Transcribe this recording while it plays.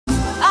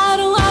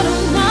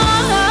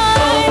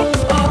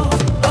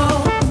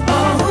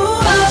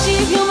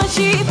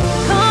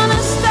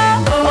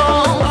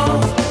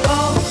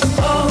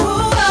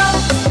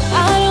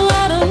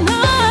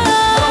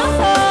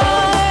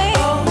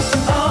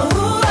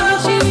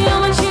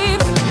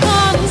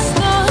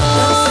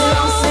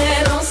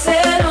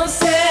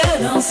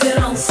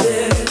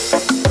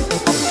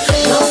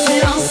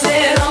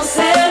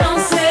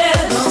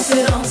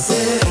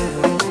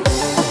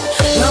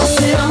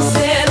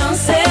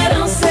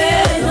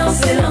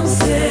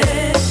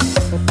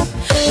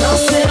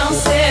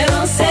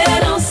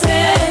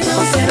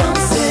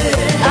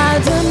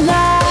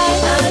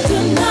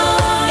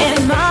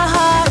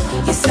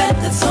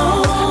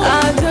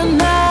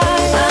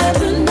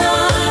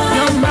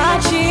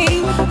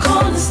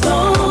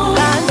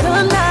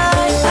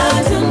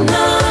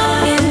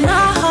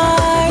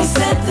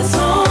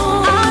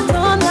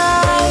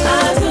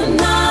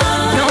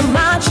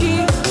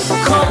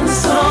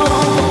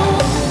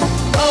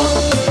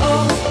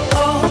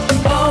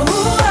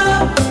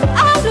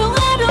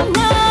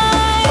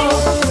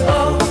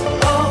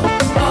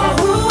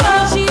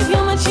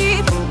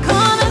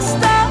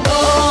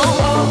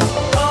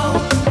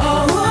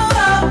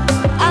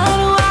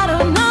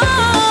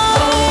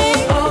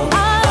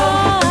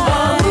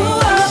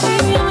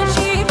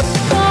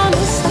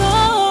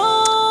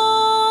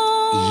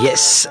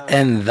Yes,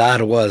 and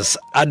that was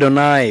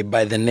Adonai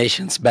by the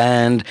Nations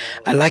Band.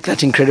 I like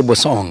that incredible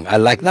song. I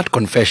like that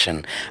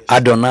confession.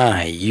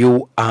 Adonai,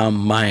 you are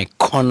my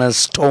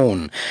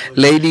cornerstone.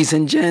 Ladies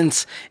and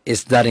gents,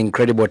 it's that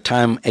incredible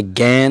time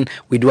again.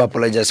 We do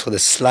apologize for the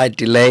slight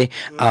delay.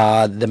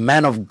 The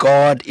man of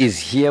God is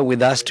here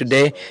with us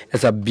today.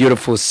 It's a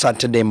beautiful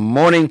Saturday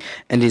morning,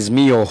 and it's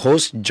me, your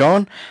host,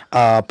 John.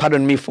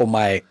 Pardon me for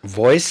my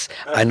voice.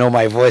 I know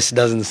my voice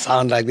doesn't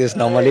sound like this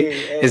normally.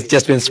 It's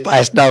just been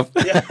spiced up.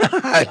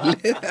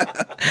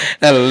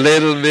 A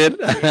little bit.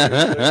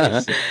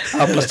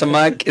 Pastor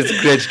Mark, it's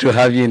great to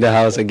have you in the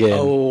house again.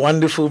 Oh,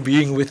 wonderful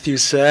being with you,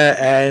 sir.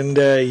 And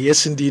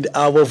yes, indeed,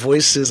 our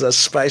voices are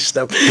spiced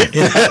up.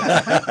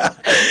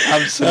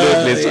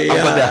 Absolutely. So I've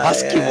got the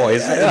husky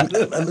voice.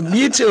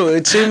 Me too.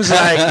 It seems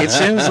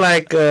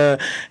like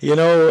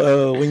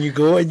when you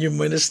go and you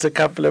minister a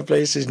couple of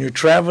places and you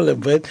travel a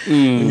bit,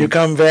 when you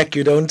come back,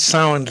 you don't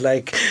sound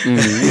like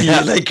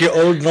like your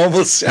old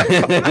normal self.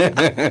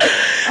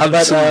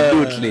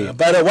 Absolutely.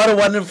 But what a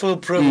wonderful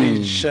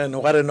privilege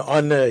and what an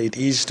honor it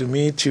is to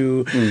me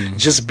to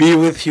just be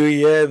with you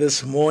here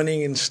this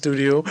morning in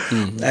studio.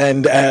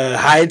 And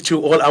hi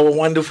to all our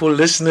wonderful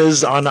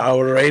listeners on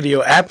our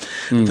radio app,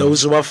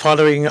 those who are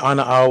following on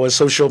our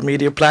social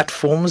media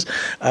platforms.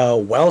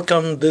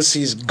 Welcome. This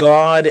is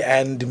God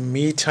and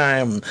Me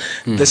Time.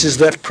 This is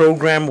that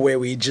program where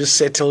we just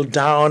settle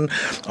down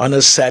on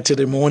a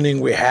Saturday morning.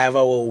 We have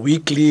our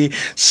weekly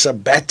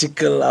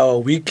sabbatical, our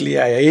weekly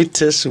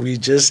hiatus. We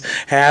just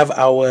have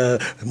our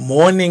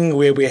morning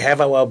where we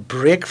have our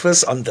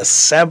breakfast on the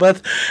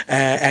Sabbath,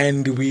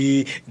 and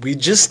we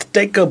just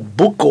take a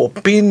book or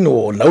pen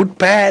or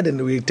notepad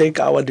and we take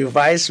our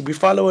device, we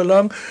follow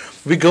along,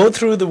 we go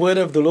through the word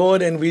of the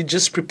Lord, and we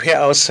just prepare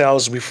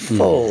ourselves. We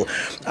fill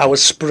our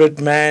spirit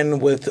man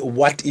with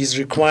what is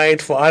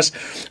required for us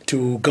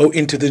to go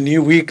into the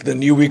new week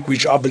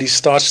which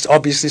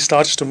obviously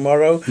starts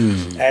tomorrow,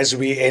 as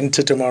we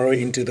enter tomorrow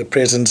into the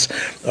presence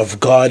of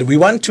God. We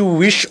want to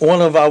wish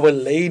all of our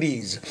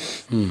ladies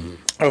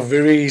a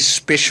very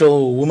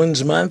special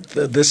Women's Month.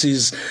 This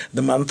is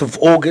the month of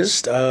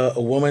August, a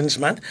Women's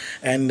Month,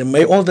 and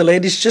may all the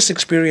ladies just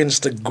experience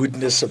the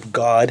goodness of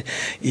God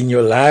in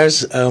your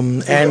lives.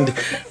 And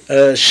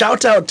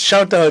shout out,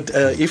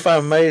 if I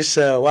may,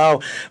 sir.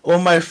 Wow, all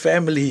my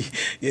family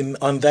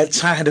on that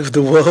side of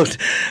the world.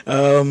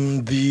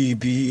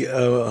 The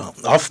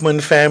Hoffman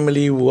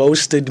family who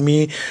hosted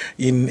me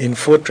in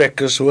Fort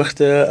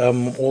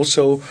Trekkershoogte.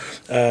 Also,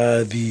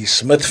 the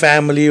Smith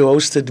family who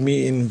hosted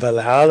me in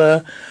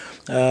Valhalla.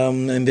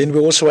 And then we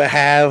also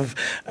have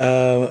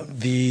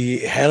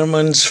the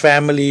Hermans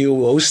family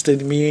who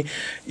hosted me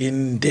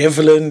in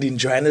Devland, in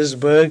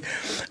Johannesburg.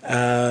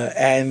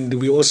 And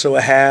we also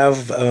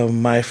have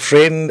my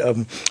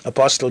friend,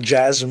 Apostle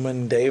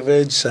Jasmine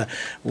Davids,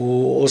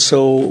 who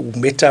also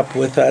met up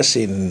with us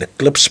in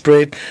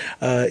Klipspread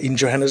in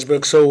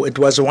Johannesburg. So it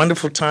was a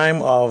wonderful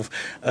time of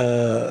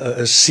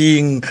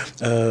seeing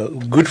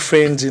good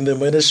friends in the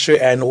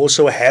ministry, and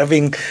also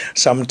having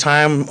some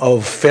time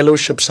of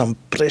fellowship, some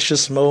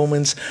precious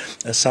moments,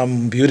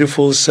 some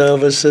beautiful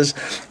services,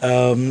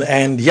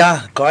 and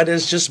God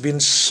has just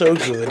been so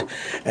good,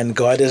 and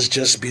God has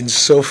just been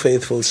so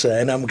faithful, sir.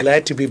 And I'm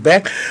glad to be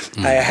back.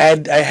 I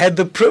had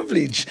the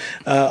privilege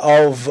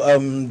of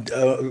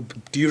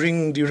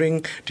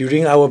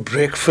during our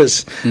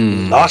breakfast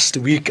last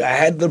week, I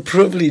had the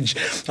privilege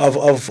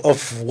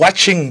of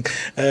watching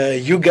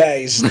you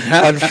guys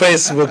on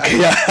Facebook.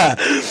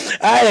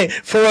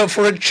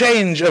 For a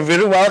change, a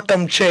very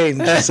welcome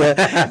change. So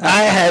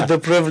I had the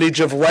privilege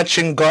of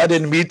watching God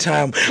and Me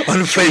Time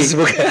on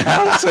Facebook.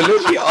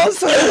 Absolutely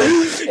awesome.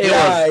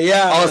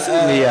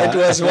 It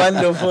was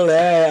wonderful.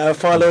 I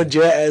followed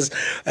you as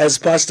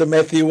Pastor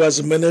Matthew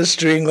was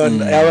ministering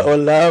on our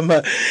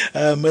Olam,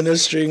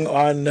 ministering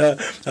on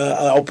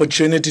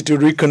opportunity to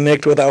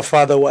reconnect with our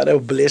Father. What a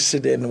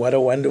blessed and what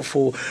a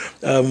wonderful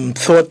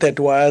thought that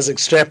was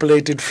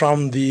extrapolated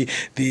from the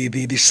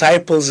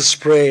disciples'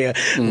 prayer,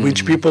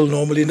 which people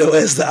normally know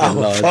as the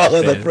Our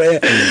Father, the prayer.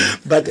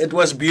 But it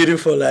was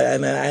beautiful,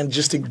 and I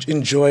just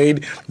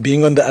enjoyed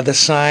being on the other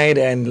side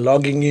and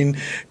logging in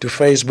to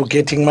Facebook,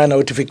 getting my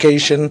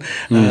notification.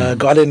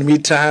 God and Me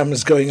Time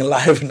is going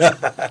live now.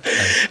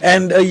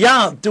 And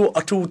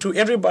to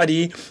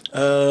everybody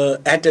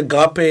at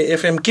Agape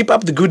FM, keep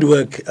up the good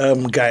work,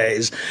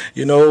 guys.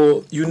 You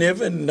know, you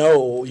never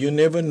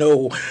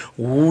know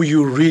who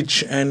you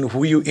reach and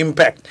who you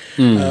impact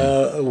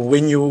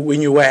when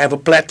you have a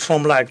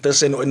platform like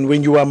this, and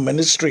when you are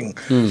ministering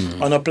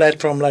on a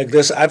platform like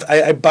this.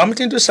 I bumped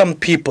into some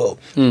people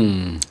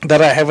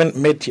that I haven't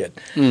met yet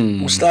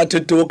who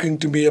started talking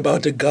to me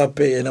about Agape,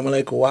 and I'm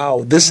like,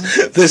 wow, this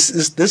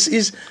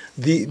is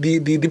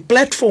the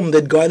platform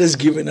that God has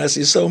given us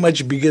is so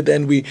much bigger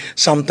than we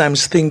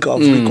sometimes think of,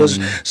 because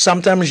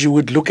sometimes you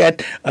would look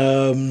at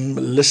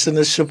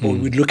listenership, or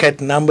would look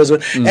at numbers,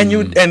 and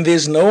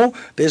there's no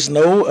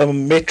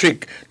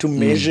metric to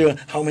measure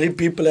how many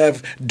people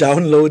have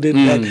downloaded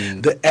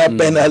the app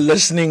and are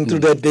listening to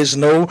that. There's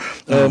no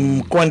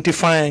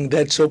quantifying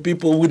that, so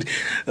people would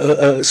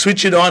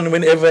switch it on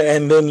whenever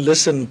and then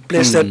listen,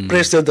 press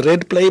that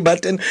red play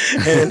button,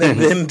 and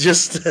then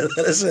just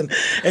listen,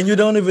 and you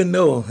don't even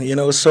know,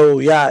 So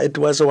yeah, it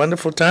was a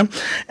wonderful time,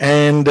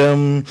 and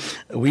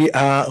we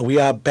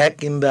are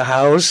back in the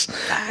house.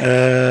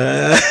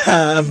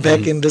 I'm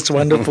back in this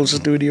wonderful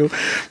studio.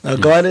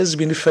 God has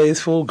been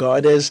faithful.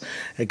 God has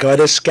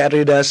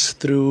carried us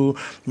through,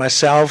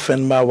 myself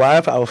and my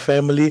wife, our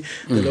family.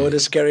 The Lord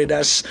has carried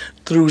us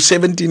through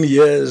 17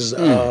 years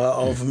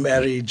of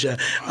marriage,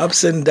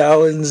 ups and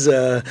downs,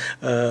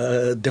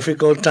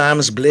 difficult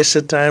times,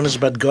 blessed times,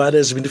 but God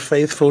has been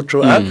faithful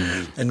throughout,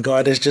 and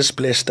God has just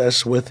blessed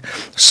us with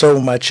so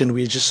much, and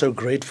we're just so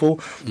grateful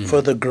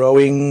for the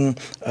growing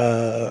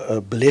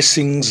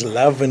blessings,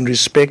 love, and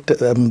respect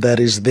that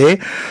is there.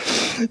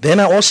 Then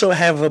I also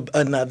have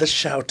another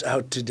shout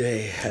out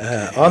today.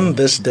 On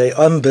this day,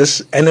 on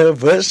this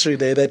anniversary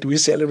day that we're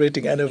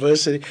celebrating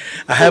anniversary,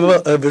 I have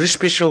a very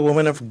special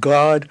woman of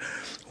God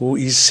who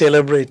is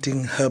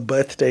celebrating her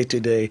birthday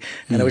today.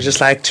 And I would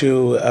just like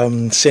to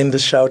send a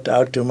shout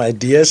out to my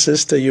dear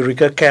sister,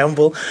 Eureka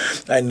Campbell.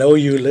 I know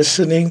you're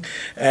listening.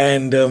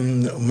 And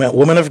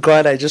woman of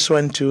God, I just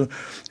want to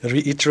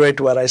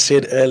reiterate what I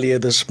said earlier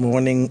this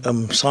morning.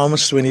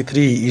 Psalms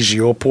 23 is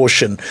your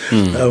portion.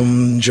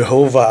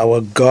 Jehovah,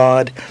 our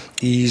God,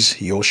 is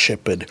your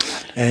shepherd.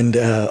 And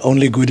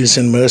only goodness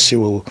and mercy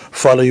will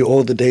follow you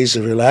all the days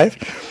of your life,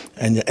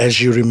 and as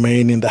you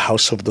remain in the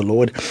house of the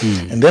Lord.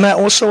 And then I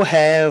also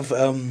have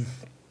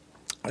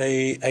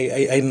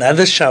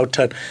another shout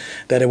out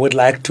that I would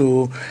like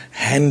to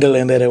handle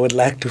and that I would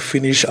like to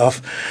finish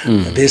off.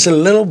 There's a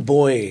little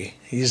boy.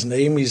 His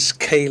name is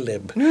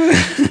Caleb.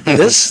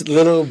 This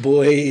little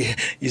boy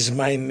is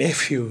my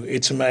nephew.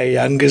 It's my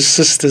youngest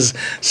sister's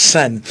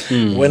son.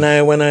 When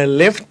I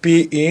left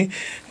PE,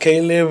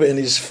 Caleb and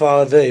his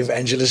father,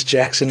 Evangelist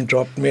Jackson,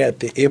 dropped me at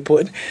the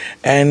airport.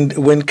 And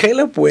when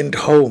Caleb went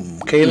home,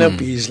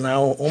 Caleb is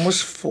now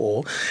almost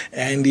 4,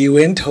 and he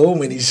went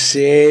home and he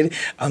said,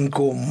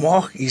 Uncle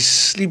Mark is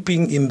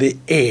sleeping in the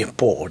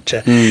airport.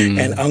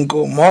 And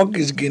Uncle Mark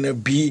is gonna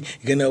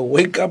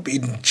wake up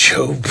in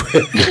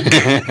Joburg.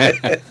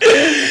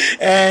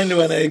 And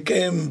when I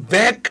came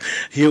back,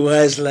 he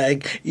was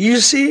like, you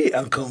see,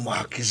 Uncle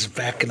Mark is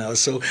back now.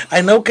 So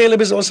I know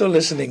Caleb is also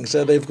listening.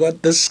 So they've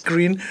got this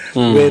screen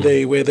where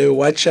they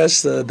watch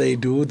us. They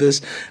do this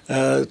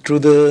through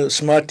the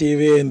smart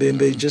TV, and then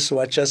they just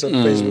watch us on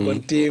Facebook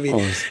on TV.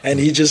 And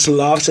he just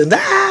laughs and,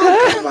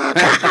 Uncle Mark,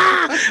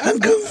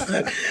 Uncle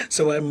Mark.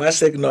 So I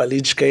must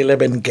acknowledge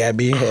Caleb and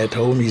Gabby at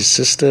home, his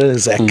sister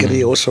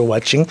Zachary also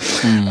watching.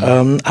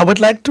 I would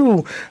like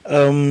to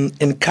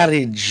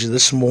encourage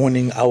this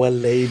morning our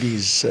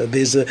ladies.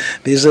 The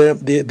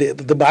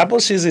Bible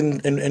says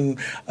in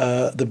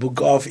the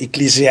book of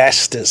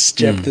Ecclesiastes,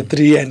 chapter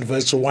 3 and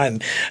verse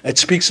 1, it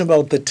speaks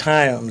about the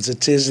times.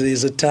 It says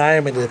there's a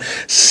time and a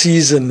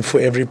season for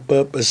every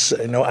purpose,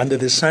 under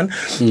the sun.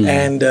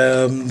 And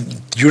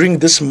during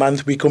this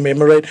month we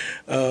commemorate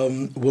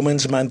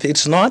Women's Month.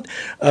 It's not.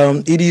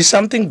 It is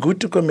something good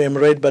to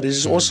commemorate, but it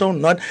is also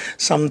not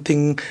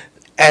something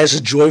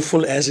as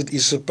joyful as it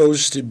is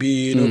supposed to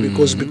be,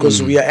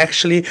 because we are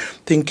actually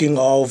thinking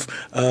of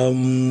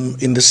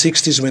in the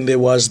 60s when there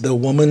was the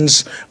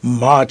Women's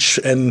March,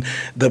 and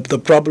the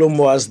problem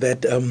was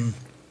that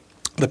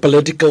the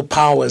political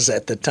powers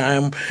at the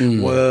time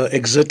were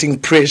exerting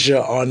pressure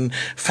on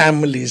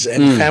families,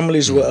 and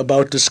families were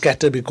about to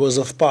scatter because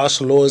of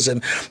past laws,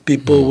 and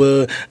people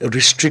were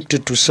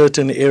restricted to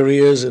certain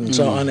areas and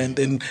so on. And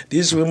then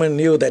these women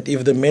knew that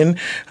if the men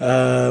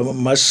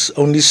must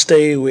only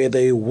stay where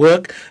they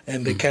work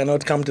and they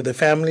cannot come to the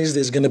families,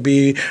 there's going to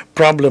be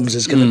problems.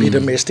 There's going to be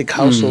domestic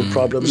household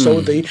problems.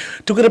 So they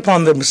took it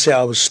upon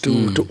themselves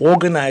to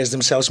organize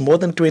themselves, more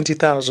than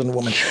 20,000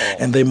 women,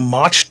 and they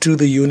marched to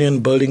the union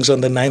buildings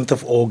on the 9th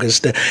of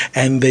August,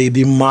 and they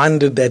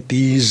demanded that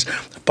these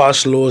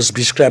past laws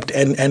be scrapped,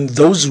 and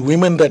those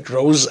women that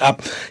rose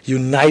up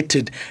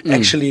united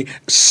actually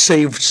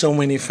saved so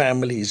many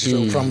families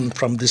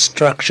from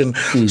destruction.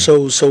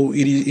 So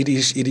it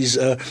is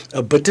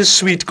a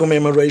bittersweet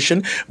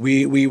commemoration.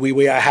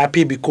 We are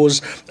happy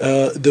because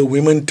the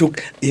women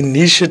took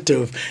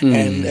initiative,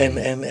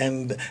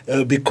 and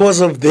because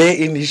of their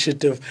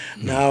initiative,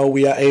 now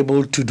we are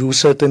able to do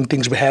certain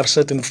things. We have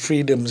certain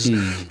freedoms.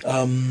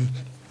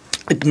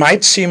 it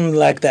might seem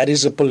like that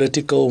is a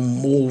political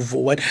move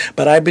or what,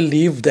 but I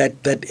believe that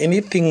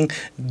anything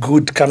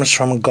good comes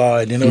from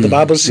God. The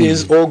Bible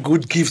says all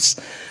good gifts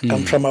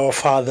come from our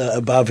Father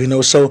above.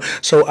 So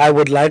I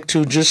would like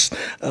to just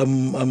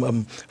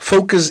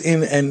focus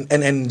in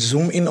and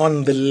zoom in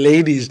on the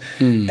ladies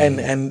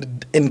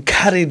and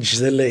encourage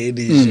the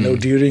ladies,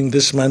 during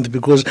this month,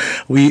 because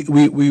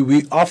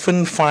we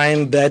often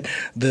find that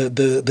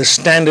the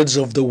standards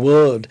of the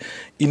world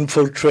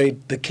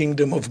infiltrate the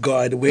kingdom of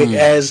God,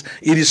 whereas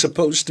it is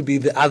supposed to be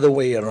the other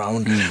way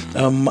around.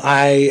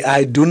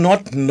 I do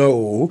not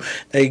know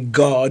a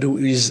God who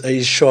is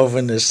a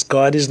chauvinist.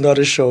 God is not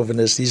a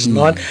chauvinist. He's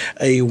not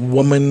a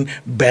woman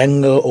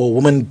banger or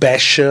woman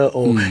basher,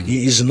 or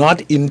he is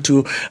not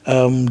into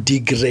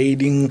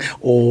degrading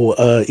or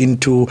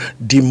into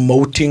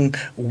demoting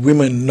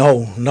women.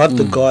 No, not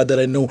the God that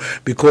I know,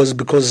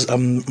 because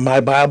my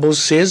Bible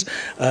says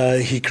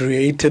he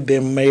created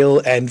them male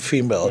and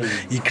female.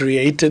 He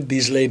created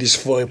these ladies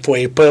for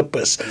a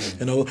purpose.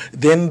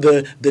 Then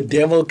the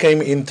devil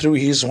came in through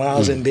his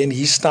wiles, and then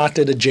he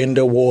started a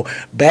gender war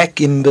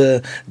back in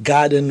the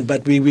garden.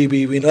 But we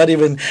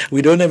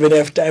don't even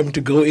have time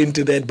to go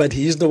into that. But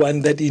he's the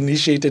one that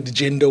initiated the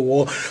gender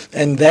war,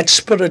 and that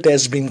spirit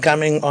has been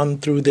coming on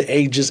through the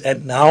ages.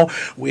 And now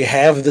we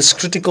have this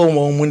critical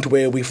moment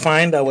where we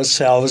find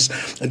ourselves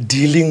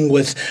dealing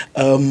with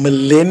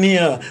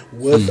millennia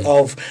worth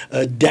of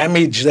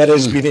damage that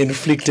has been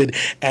inflicted.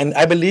 And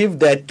I believe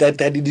that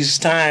it is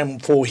time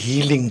for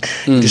healing.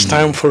 It is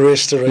time for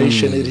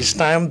restoration. It is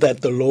time that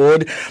the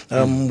Lord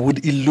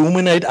would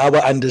illuminate our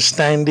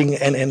understanding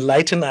and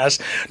enlighten us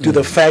to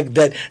the fact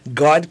that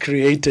God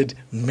created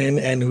men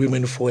and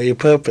women for a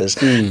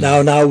purpose.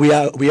 Now we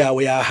are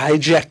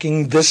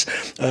hijacking this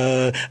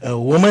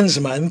Women's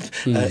Month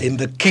in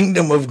the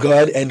kingdom of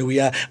God, and we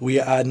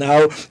are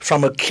now,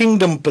 from a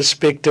kingdom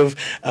perspective,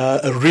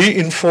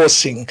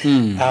 reinforcing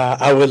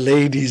our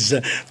ladies,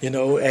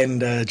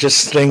 and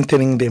just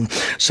strengthening them.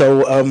 So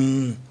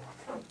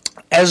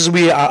as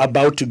we are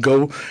about to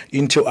go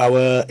into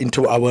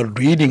our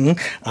reading,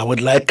 I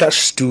would like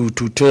us to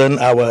turn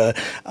our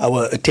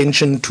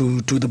attention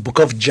to the book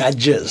of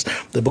Judges.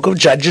 The book of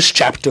Judges,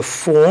 chapter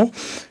 4,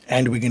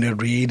 and we're going to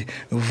read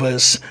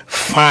verse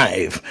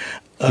 5.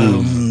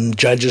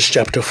 Judges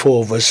chapter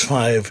 4, verse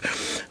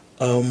 5.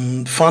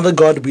 Father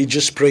God, we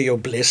just pray your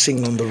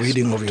blessing on the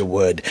reading of your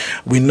word.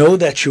 We know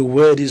that your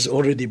word is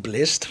already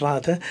blessed,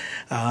 Father,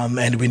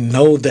 and we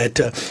know that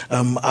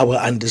our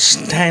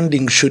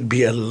understanding should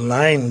be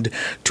aligned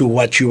to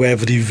what you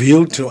have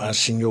revealed to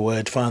us in your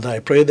word. Father, I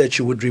pray that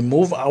you would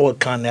remove our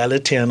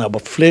carnality and our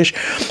flesh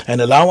and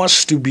allow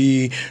us to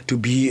be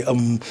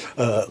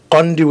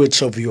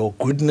conduits of your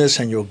goodness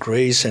and your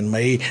grace, and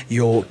may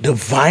your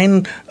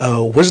divine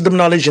wisdom,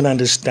 knowledge, and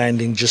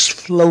understanding just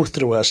flow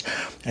through us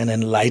and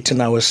enlighten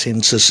our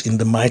senses in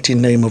the mighty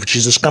name of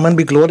Jesus. Come and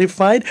be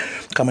glorified.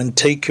 Come and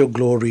take your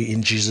glory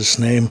in Jesus'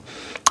 name.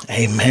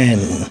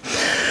 Amen.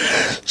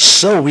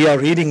 So we are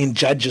reading in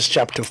Judges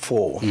chapter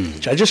 4.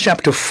 Judges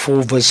chapter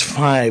 4 verse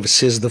 5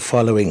 says the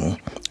following.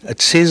 It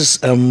says,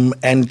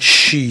 and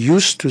she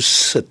used to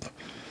sit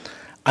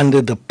under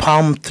the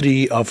palm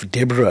tree of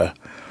Deborah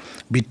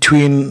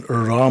between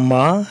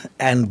Ramah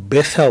and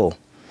Bethel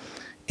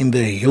in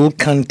the hill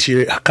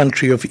country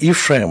of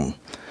Ephraim.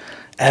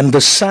 And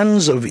the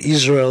sons of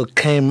Israel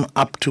came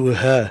up to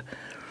her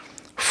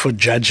for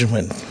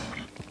judgment.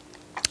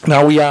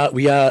 Now we are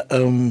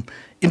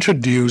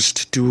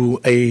introduced to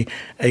a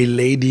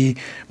lady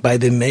by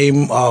the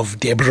name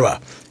of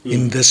Deborah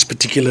in this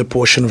particular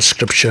portion of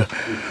Scripture.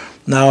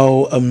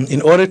 Now,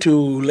 in order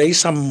to lay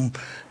some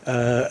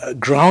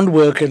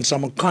groundwork and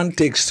some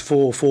context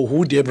for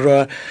who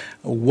Deborah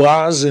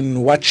was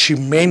and what she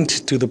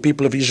meant to the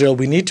people of Israel,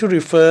 we need to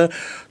refer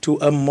to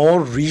a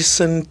more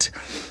recent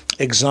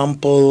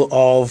example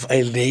of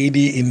a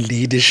lady in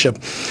leadership.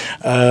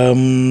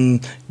 The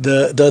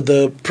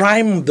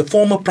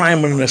former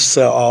prime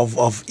minister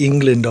of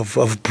England,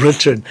 of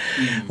Britain,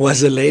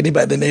 was a lady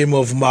by the name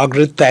of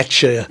Margaret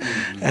Thatcher,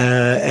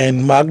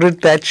 and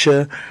Margaret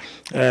Thatcher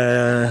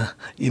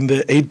in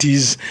the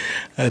 80s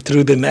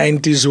through the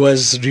 90s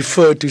was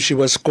referred to, she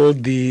was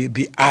called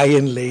the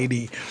Iron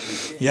Lady.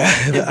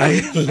 Yeah, the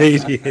Iron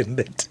Lady. And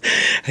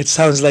it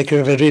sounds like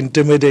a very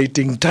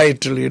intimidating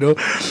title,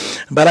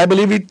 But I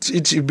believe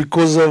it's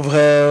because of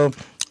her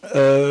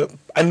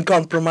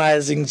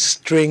uncompromising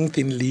strength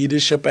in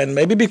leadership, and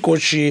maybe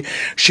because she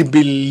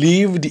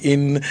believed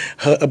in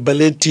her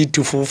ability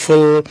to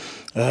fulfill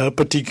a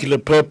particular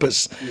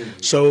purpose.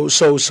 So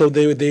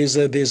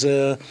there's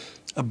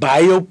a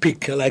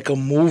biopic, like a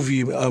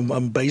movie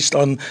based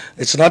on,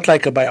 it's not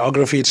like a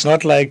biography, it's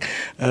not like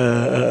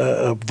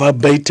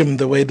verbatim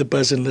the way the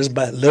person lived,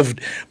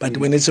 but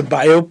when it's a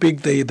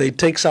biopic, they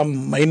take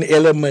some main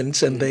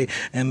elements and they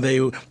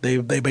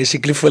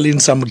basically fill in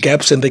some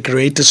gaps and they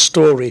create a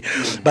story.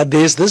 But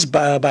there's this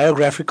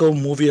biographical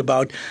movie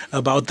about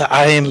the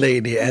Iron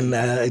Lady, and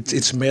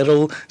it's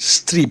Meryl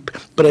Streep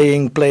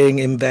playing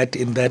in that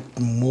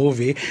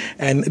movie,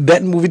 and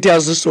that movie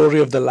tells the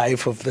story of the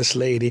life of this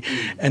lady.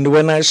 And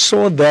when I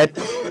saw that,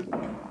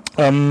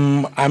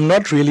 I'm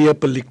not really a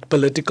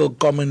political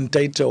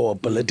commentator or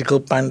political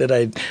pundit.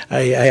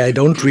 I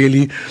don't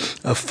really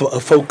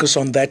focus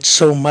on that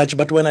so much.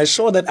 But when I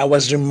saw that, I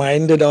was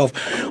reminded of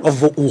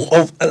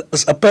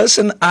a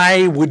person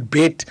I would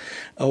bet,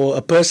 or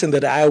a person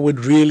that I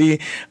would really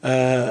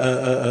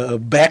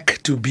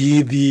back to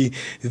be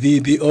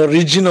the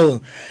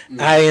original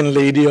Iron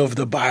Lady of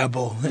the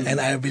Bible, and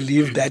I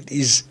believe that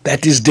is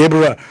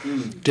Deborah.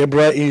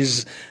 Deborah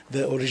is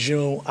the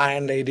original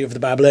Iron Lady of the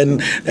Bible,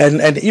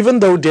 and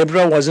even though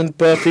Deborah wasn't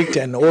perfect,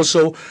 and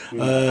also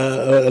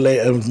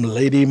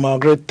Lady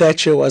Margaret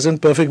Thatcher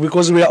wasn't perfect,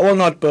 because we are all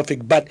not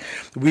perfect, but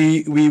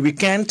we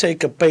can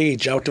take a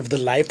page out of the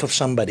life of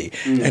somebody,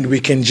 and we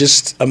can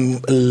just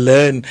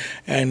learn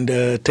and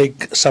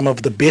take some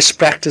of the best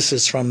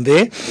practices from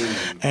there.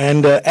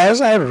 And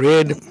as I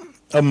read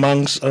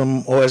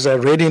as I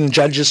read in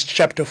Judges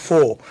chapter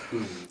 4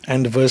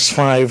 and verse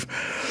 5,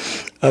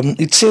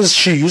 it says,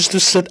 she used to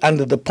sit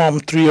under the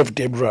palm tree of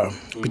Deborah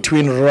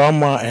between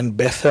Ramah and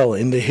Bethel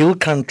in the hill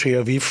country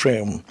of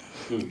Ephraim.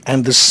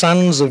 And the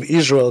sons of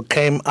Israel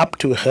came up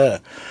to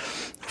her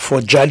for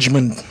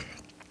judgment.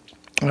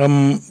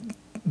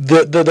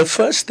 The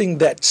first thing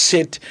that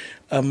set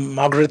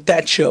Margaret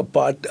Thatcher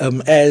apart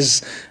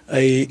as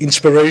a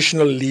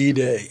inspirational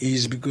leader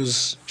is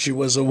because she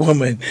was a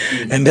woman,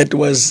 and that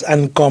was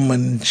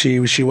uncommon.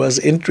 She was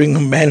entering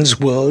a man's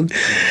world,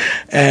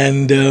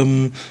 and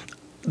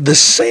the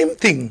same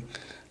thing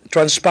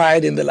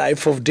transpired in the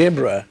life of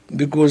Deborah,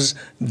 because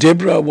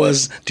Deborah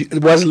was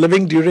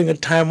living during a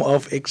time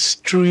of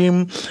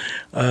extreme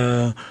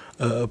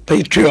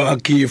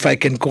patriarchy, if I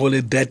can call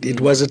it that. It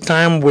was a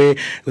time where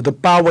the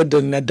power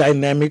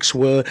dynamics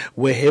were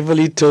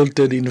heavily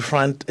tilted in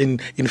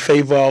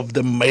favor of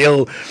the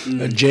male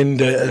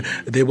gender.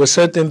 There were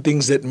certain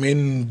things that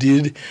men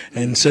did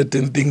and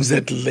certain things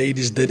that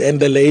ladies did,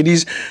 and the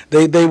ladies,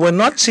 they were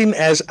not seen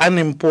as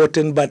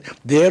unimportant, but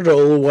their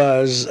role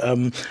was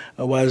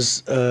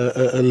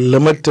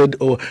limited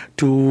or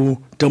to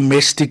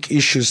domestic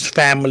issues,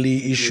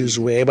 family issues,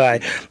 whereby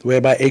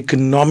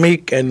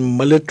economic and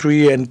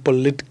military and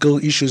political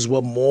issues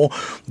were more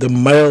the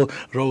male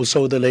role.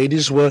 So the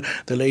ladies were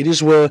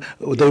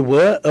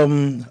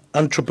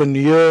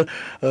entrepreneur.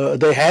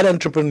 They had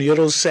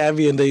entrepreneurial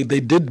savvy, and they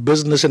did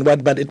business and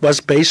what, but it was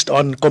based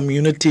on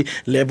community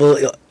level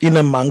in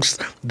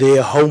amongst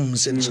their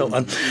homes and so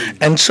on.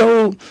 And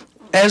so,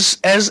 as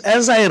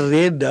I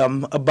read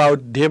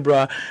about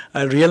Deborah,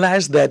 I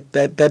realized that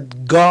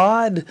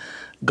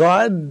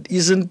God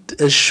isn't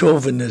a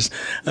chauvinist.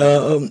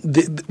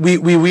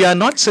 We are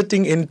not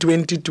sitting in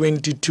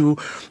 2022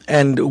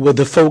 and with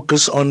the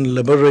focus on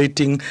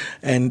liberating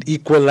and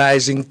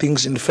equalizing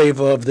things in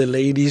favor of the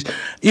ladies.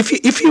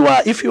 If you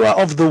are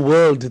of the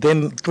world,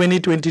 then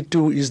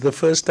 2022 is the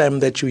first time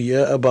that you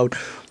hear about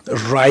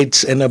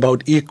rights and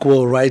about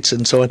equal rights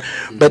and so on.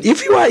 But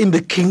if you are in the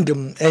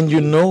kingdom and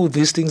you know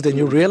these things, then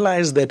you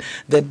realize that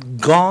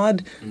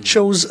God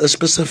chose a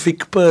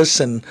specific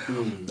person,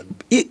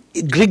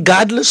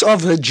 regardless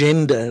of her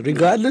gender,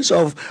 regardless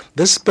of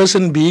this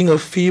person being a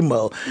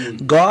female.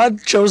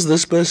 God chose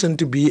this person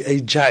to be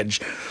a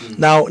judge.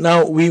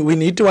 Now we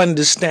need to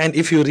understand,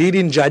 if you read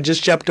in Judges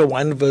chapter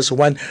 1 verse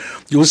 1,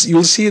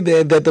 you'll see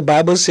there that the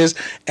Bible says,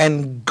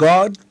 and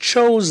God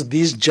chose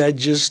these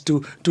judges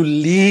to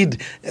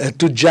lead,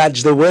 to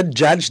judge. The word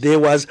judge there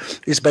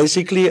is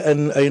basically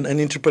an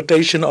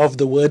interpretation of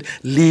the word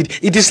lead.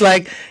 It is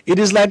like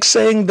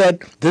saying that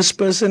this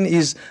person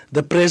is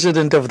the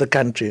president of the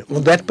country,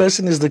 or that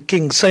person is the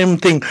king. Same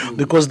thing,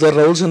 because the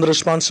roles and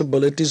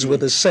responsibilities were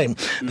the same.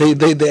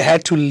 They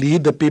had to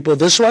lead the people.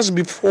 This was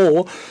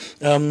before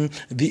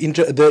the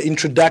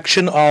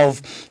introduction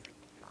of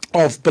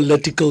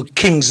political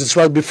kings. It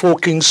was before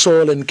King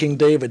Saul and King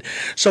David.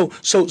 So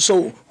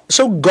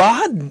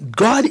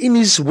God in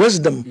His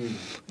wisdom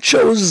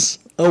chose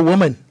a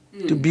woman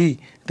to be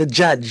the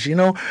judge,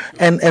 and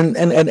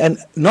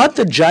not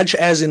the judge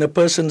as in a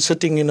person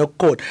sitting in a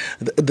court.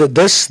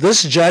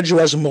 This judge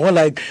was more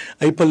like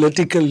a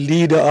political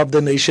leader of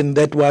the nation.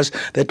 That was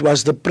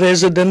the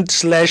president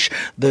slash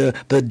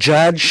the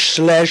judge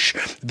slash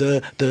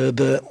the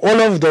all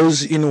of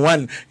those in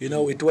one.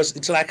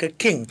 It's like a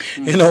king.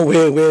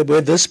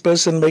 Where this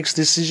person makes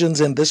decisions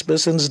and this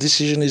person's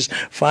decision is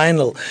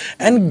final.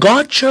 And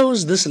God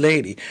chose this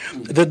lady.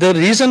 The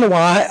reason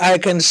why I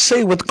can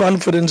say with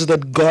confidence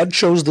that God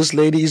chose this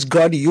lady is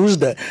God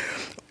used her.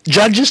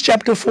 Judges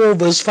chapter 4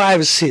 verse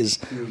 5 says,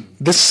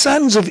 the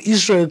sons of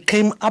Israel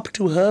came up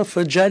to her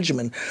for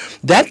judgment.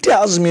 That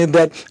tells me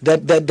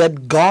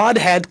that God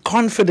had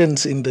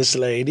confidence in this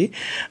lady,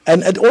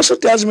 and it also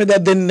tells me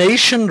that the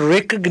nation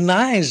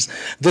recognized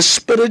the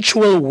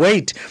spiritual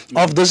weight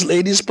of this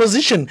lady's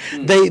position.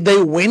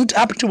 They went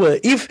up to her.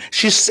 If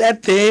she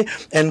sat there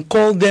and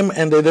called them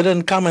and they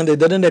didn't come and they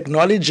didn't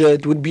acknowledge her,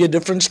 it would be a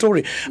different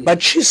story.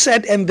 But she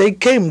sat and they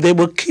came. There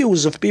were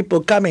queues of people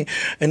coming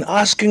and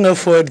asking her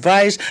for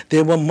advice.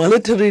 there were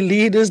military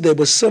leaders, there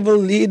were civil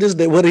leaders,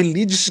 there were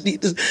religious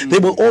leaders. They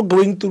were all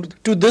going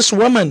to this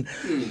woman.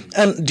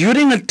 And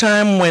during a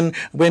time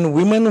when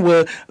women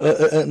were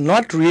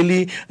not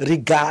really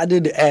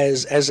regarded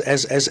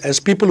as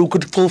people who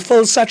could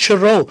fulfill such a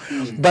role,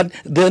 but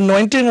the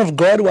anointing of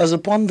God was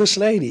upon this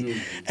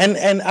lady.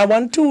 And I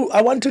want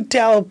to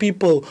tell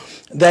people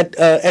that,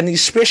 and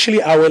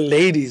especially our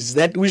ladies,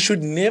 that we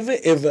should never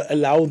ever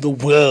allow the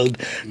world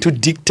to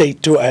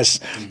dictate to us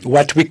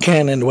what we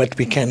can and what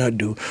we cannot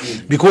do,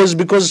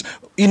 because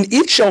in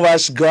each of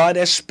us God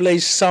has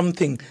placed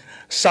something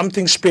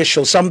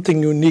special,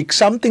 something unique,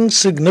 something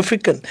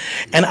significant.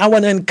 And I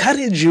want to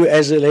encourage you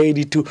as a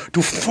lady to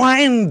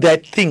find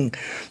that thing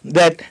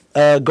that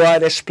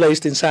God has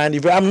placed inside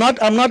of you. I'm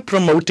not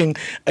promoting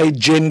a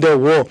gender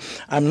war.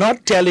 I'm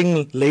not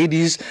telling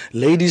ladies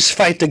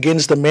fight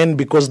against the men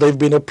because they've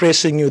been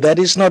oppressing you. That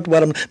is not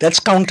what that's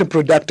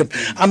counterproductive.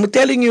 I'm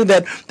telling you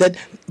that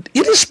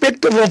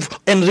irrespective of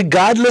and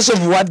regardless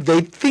of what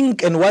they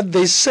think and what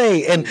they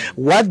say and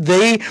what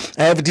they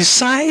have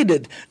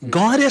decided,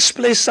 God has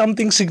placed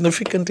something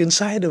significant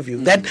inside of you.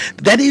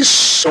 That is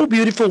so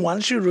beautiful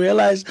once you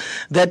realize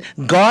that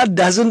God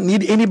doesn't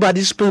need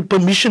anybody's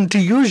permission to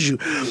use you.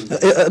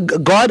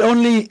 God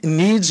only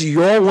needs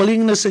your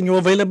willingness and your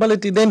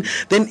availability. Then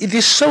it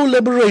is so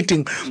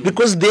liberating,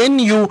 because then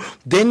you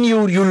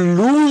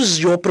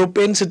lose your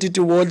propensity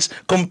towards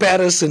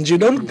comparisons. You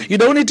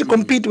don't need to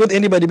compete with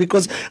anybody,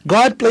 because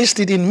God placed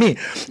it in me,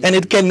 and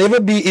it can never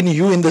be in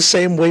you in the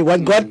same way.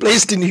 What God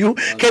placed in you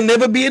can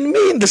never be in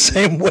me in the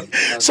same way.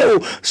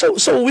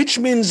 So which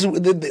means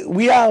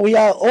we are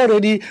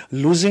already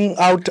losing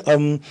out,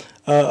 or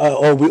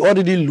we're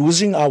already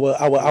losing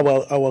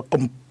our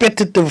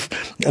competitive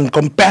and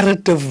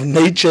comparative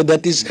nature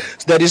that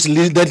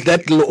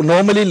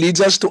normally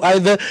leads us to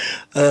either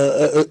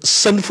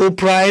sinful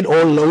pride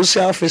or low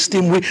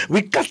self-esteem.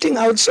 We're cutting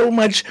out so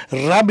much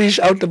rubbish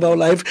out of our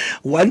life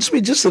once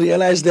we just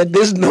realize that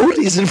there's no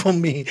reason for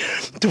me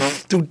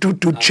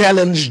to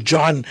challenge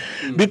John,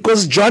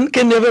 because John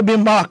can never be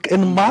Mark,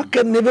 and Mark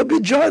can never be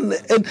John,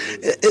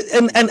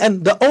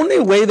 and the only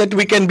way that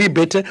we can be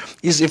better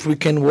is if we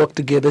can work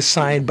together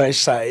side by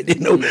side.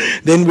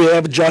 Then we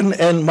have John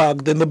and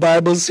Mark. Then the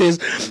Bible says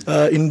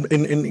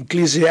in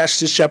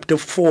Ecclesiastes chapter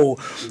 4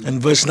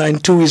 and verse 9,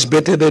 2 is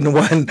better than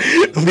one,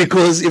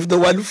 because if the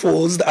one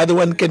falls, the other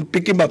one can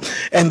pick him up,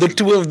 and the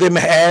two of them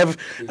have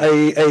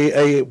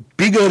a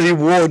bigger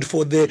reward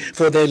for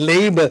their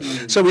labor.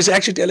 So it's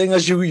actually telling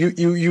us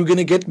you're going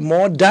to get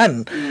more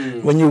done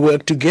when you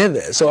work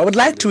together. So I would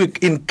like to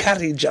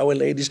encourage our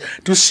ladies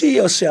to see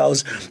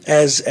yourselves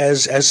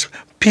as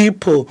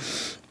people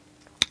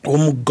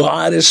whom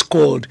God has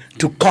called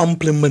to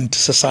complement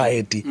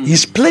society.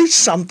 He's placed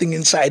something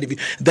inside of you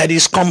that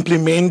is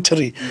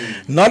complementary,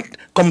 not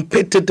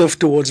competitive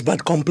towards,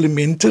 but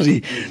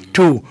complementary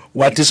to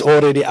what is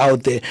already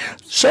out there.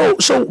 So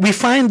we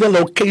find the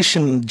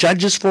location,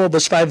 Judges 4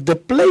 verse 5, the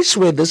place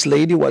where this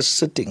lady was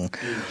sitting.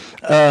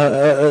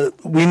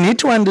 We need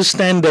to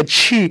understand that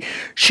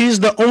she's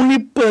the only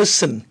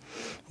person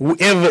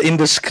whoever in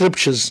the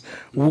scriptures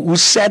who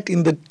sat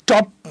in the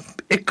top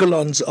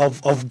echelons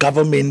of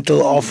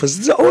governmental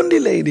office. The only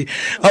lady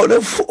out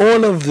of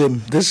all of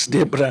them, this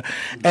Deborah,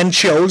 and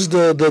she holds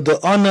the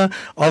honor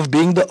of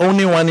being the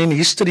only one in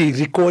history,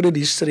 recorded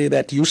history,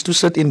 that used to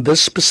sit in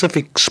this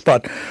specific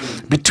spot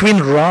between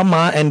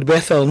Ramah and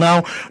Bethel.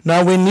 Now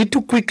we need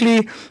to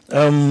quickly do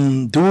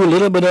a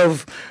little bit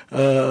of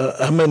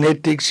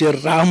hermeneutics here.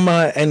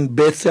 Ramah and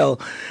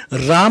Bethel.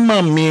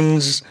 Ramah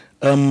means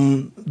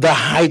the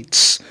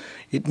heights.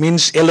 It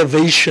means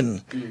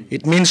elevation.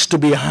 It means to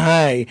be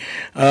high.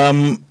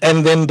 And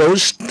then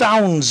those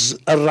towns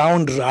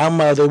around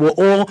Ramah, they were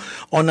all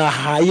on a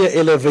higher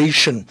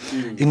elevation.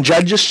 In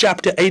Judges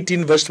chapter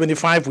 18, verse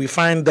 25, we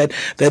find that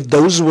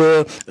those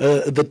were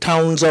the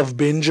towns of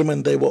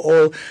Benjamin. They were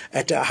all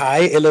at a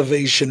high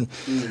elevation.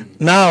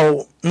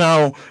 Now,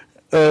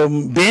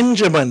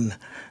 Benjamin,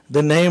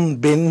 the name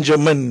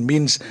Benjamin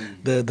means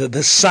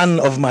the son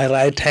of my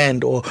right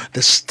hand, or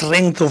the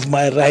strength of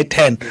my right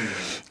hand.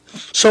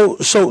 So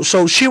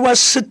she was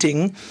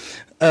sitting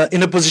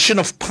in a position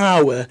of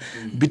power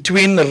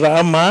between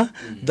Ramah,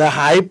 the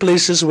high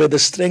places where the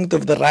strength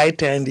of the right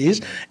hand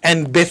is,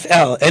 and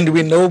Bethel. And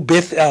we know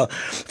Bethel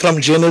from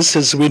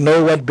Genesis. We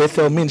know what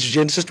Bethel means.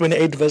 Genesis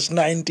 28 verse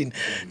 19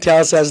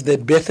 tells us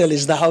that Bethel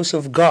is the house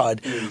of God.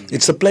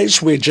 It's a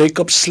place where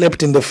Jacob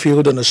slept in the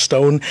field on a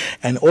stone.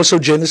 And also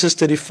Genesis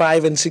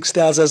 35 and 6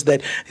 tells us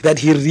that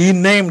he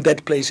renamed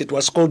that place. It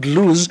was called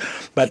Luz,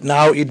 but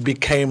now it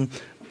became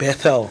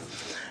Bethel.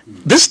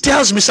 This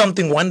tells me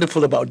something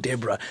wonderful about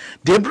Deborah.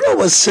 Deborah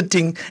was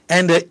sitting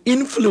and her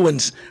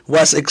influence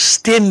was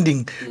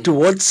extending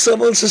towards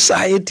civil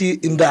society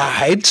in the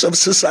heights of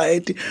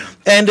society,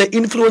 and her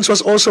influence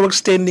was also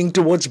extending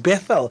towards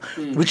Bethel,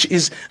 which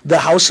is the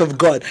house of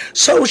God.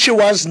 So she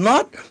was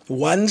not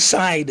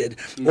one-sided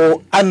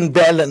or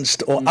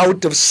unbalanced or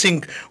out of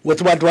sync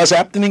with what was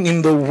happening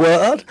in the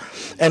world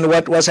and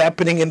what was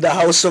happening in the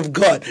house of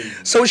God.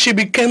 So she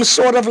became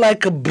sort of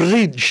like a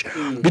bridge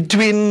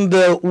between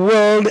the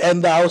world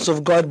and the house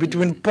of God,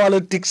 between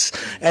politics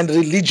and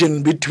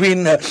religion,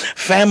 between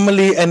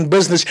family and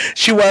business.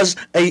 She was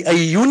a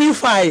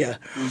unifier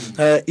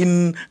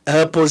in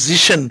her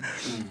position.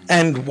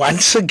 And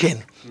once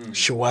again,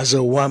 she was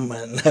a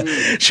woman.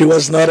 She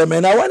was not a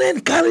man. I want to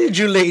encourage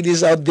you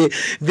ladies out there.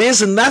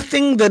 There's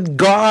nothing that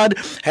God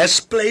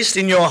has placed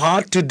in your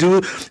heart to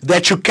do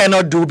that you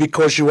cannot do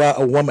because you are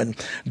a woman.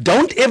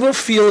 Don't ever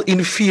feel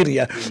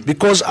inferior,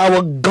 because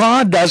our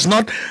God does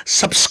not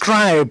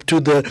subscribe to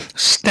the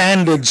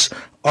standards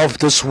of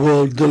this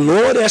world. The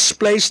Lord has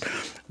placed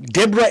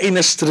Deborah in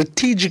a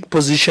strategic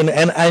position,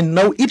 and I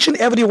know each and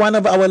every one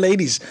of our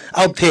ladies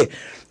out there,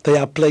 they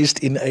are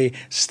placed in a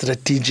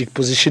strategic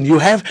position. You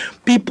have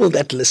people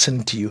that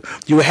listen to you.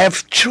 You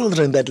have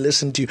children that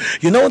listen to you.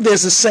 You know,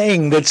 there's a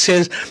saying that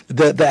says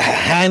the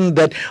hand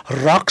that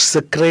rocks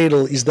the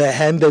cradle is the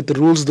hand that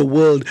rules the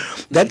world.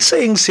 That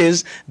saying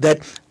says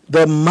that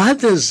the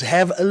mothers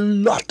have a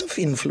lot of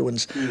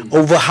influence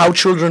over how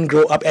children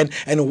grow up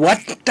and what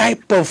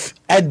type of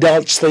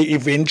adults they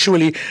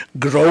eventually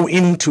grow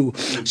into.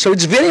 So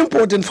it's very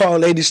important for our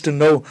ladies to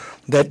know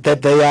that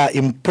they are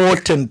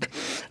important.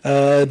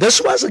 This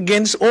was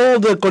against all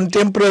the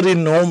contemporary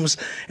norms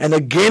and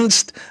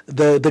against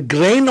the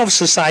grain of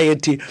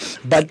society,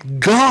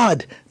 but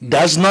God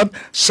does not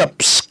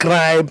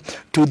subscribe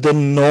to the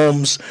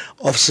norms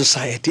of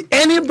society.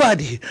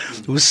 Anybody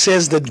who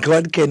says that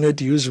God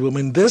cannot use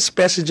women, this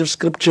passage of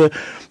scripture,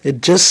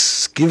 it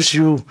just gives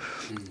you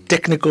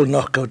technical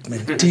knockout,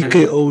 man.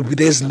 TKO.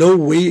 There's no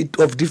way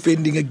of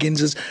defending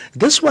against this.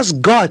 This was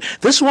God.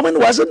 This woman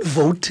wasn't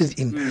voted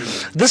in.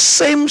 The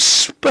same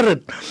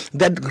spirit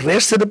that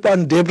rested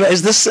upon Deborah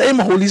is the same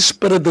Holy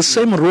Spirit, the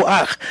same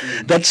Ruach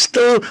that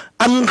still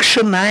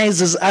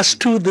unctionizes us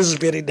to this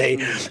very day.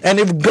 And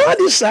if God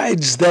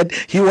decides that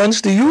He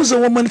wants to use a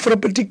woman for a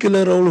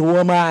particular role, who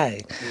am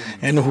I?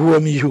 And who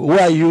am you? Who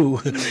are you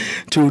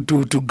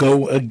to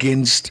go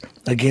against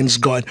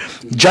God?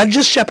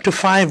 Judges chapter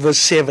 5 verse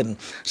 7.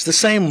 It's the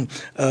same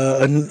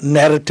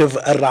narrative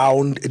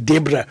around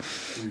Deborah.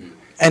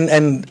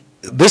 And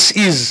this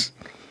is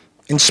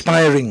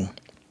inspiring.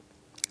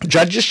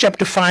 Judges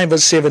chapter 5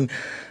 verse 7.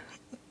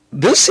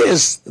 This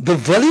says, the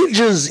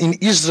villagers in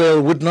Israel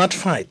would not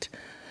fight.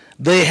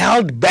 They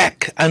held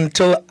back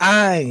until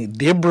I,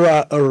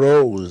 Deborah,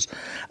 arose.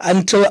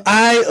 Until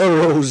I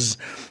arose,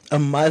 a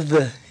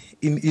mother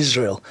in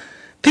Israel.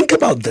 Think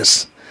about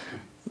this.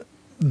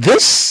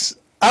 This,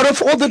 out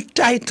of all the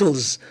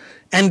titles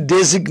and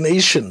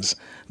designations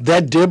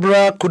that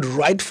Deborah could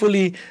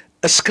rightfully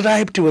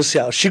ascribe to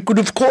herself, she could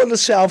have called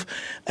herself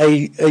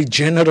a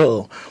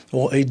general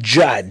or a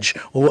judge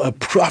or a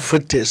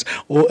prophetess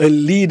or a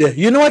leader.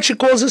 You know what she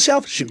calls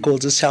herself? She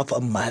calls herself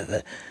a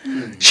mother.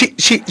 She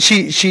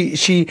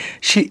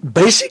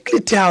basically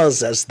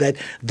tells us that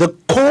the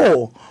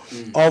core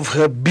of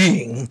her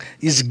being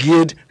is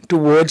geared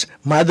towards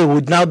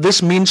motherhood. Now,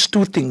 this means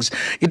two things.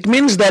 It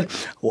means that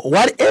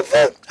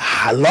whatever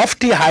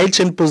lofty heights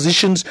and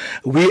positions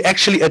we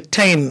actually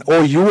attain,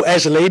 or you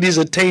as ladies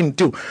attain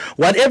to,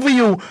 whatever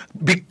you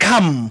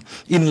become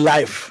in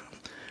life,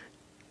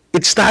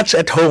 it starts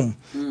at home.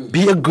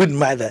 Be a good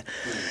mother.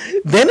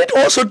 Then it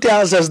also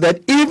tells us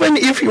that even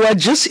if you are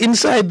just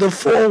inside the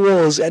four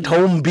walls at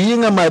home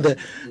being a mother,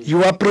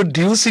 you are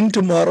producing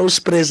tomorrow's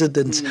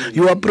presidents.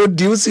 You are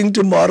producing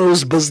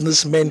tomorrow's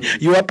businessmen.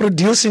 You are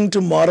producing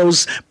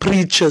tomorrow's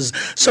preachers.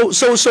 So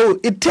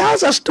it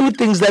tells us two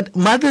things, that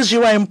mothers,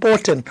 you are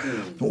important.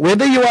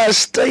 Whether you are a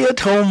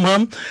stay-at-home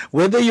mom,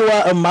 whether you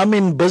are a mom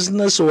in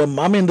business or a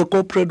mom in the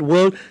corporate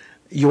world,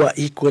 you are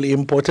equally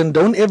important.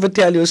 Don't ever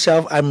tell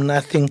yourself, I'm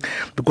nothing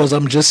because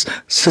I'm just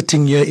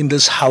sitting here in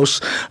this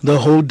house the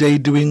whole day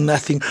doing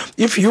nothing.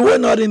 If you were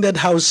not in that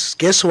house,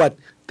 guess what?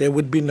 There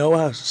would be no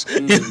house.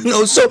 You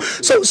know, so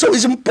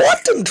it's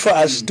important for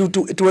us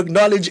to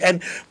acknowledge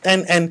and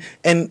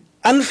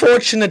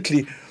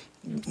unfortunately,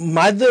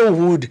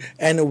 motherhood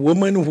and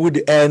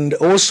womanhood, and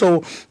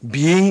also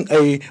being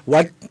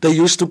what they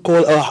used to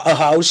call a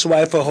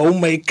housewife, a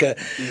homemaker,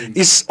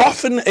 is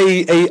often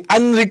a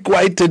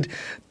unrequited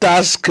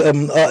task,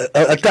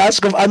 a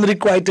task of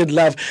unrequited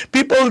love.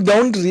 People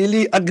don't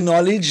really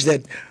acknowledge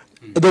that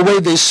the way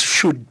they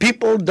should.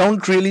 People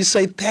don't really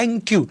say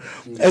thank you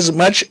as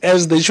much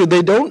as they should.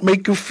 They don't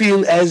make you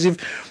feel as if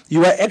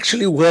you are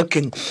actually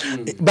working.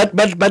 But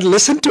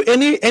listen to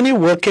any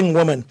working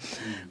woman.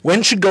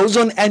 When she goes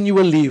on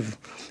annual leave,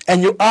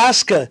 and you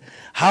ask her,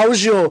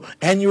 how's your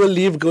annual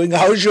leave going?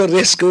 How's your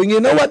rest going? You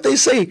know what they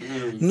say?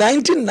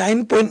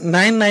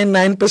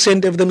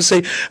 99.999% of them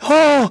say,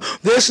 oh,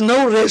 there's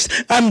no rest.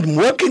 I'm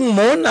working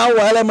more now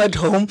while I'm at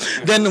home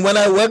than when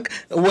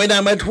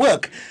I'm at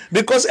work.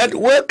 Because at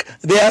work,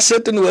 there are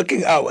certain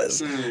working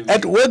hours.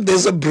 At work,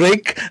 there's a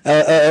break,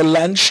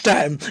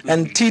 lunchtime,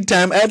 and tea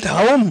time. At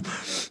home,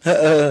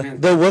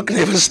 the work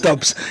never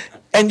stops.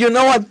 And you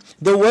know what?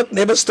 The work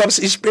never stops,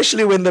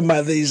 especially when the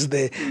mother is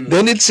there.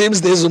 Then it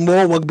seems there's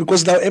more work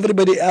because now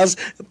everybody else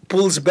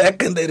pulls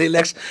back and they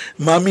relax.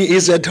 Mommy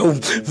is at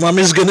home.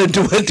 Mommy's going to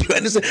do it. You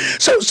understand?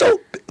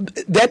 So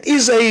that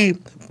is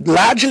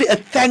largely a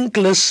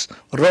thankless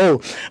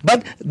role.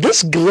 But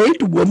this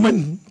great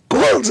woman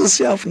calls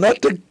herself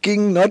not a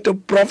king, not a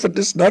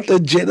prophetess, not a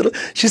general.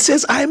 She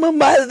says, I'm a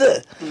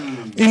mother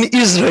in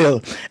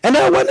Israel. And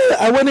I want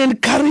to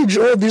encourage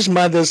all these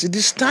mothers. It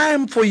is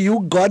time for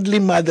you godly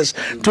mothers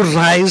to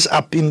rise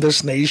up in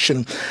this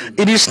nation.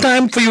 It is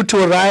time for you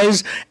to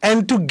arise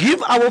and to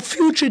give our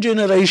future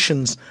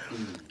generations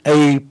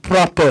a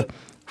proper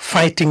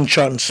fighting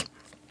chance.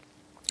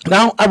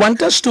 Now, I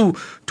want us to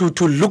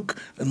look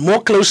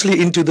more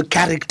closely into the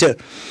character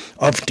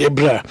of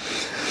Deborah.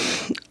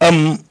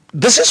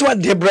 This is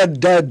what Deborah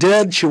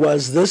did. She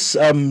was this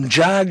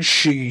judge.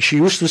 She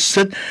used to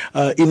sit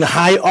in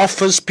high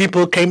office.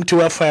 People came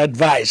to her for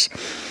advice.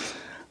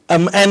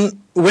 And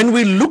when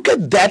we look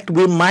at that,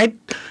 we might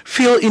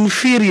feel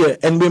inferior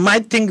and we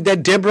might think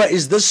that Deborah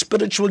is this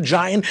spiritual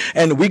giant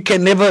and we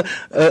can never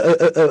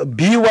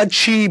be what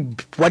she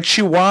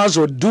was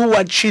or do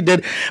what she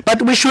did.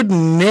 But we should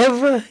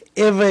never,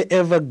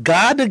 ever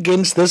guard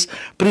against this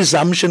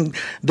presumption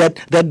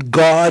that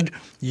God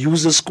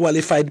uses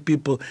qualified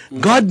people.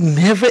 God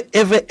never,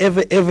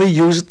 ever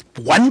used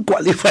one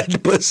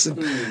qualified person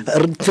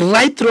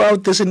right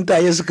throughout this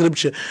entire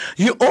scripture.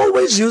 He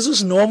always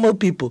uses normal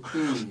people.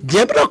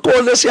 Deborah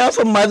called herself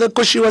a mother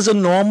because she was a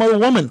normal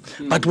woman.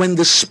 But when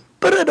the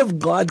Spirit of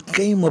God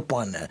came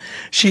upon her,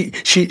 she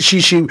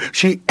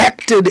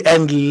acted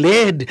and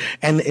led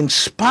and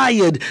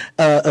inspired,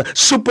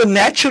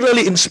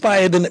 supernaturally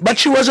inspired, but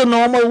she was a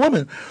normal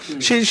woman.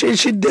 She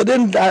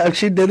didn't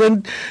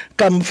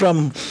come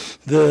from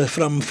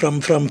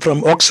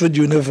Oxford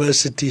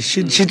University.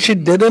 She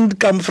didn't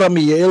come from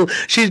Yale.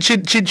 She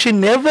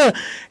never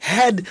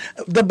had.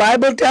 The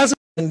Bible tells us,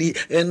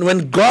 and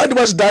when God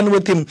was done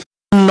with him,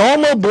 a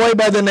normal boy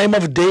by the name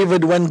of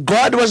David, when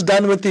God was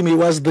done with him, he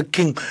was the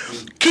king.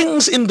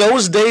 Kings in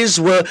those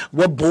days were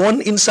born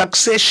in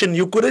succession.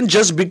 You couldn't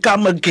just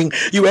become a king.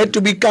 You had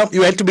to be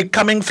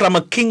coming from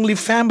a kingly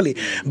family.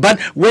 But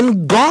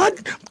when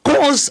God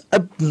calls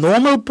a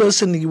normal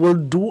person, he will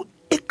do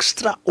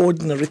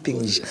extraordinary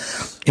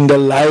things in the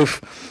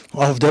life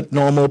of that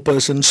normal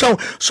person. So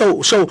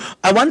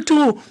I want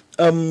to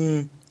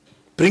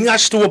bring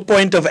us to a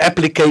point of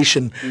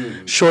application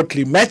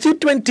shortly. Matthew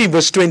 20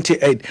 verse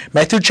 28.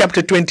 Matthew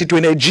chapter 20,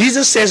 28.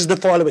 Jesus says the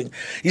following.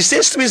 He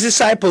says to his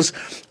disciples,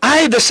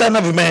 I, the Son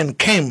of Man,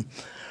 came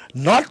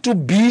not to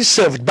be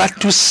served,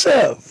 but to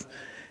serve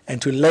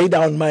and to lay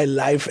down my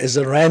life as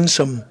a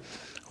ransom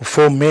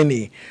for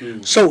many.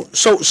 So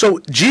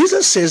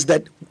Jesus says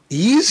that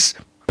his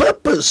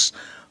purpose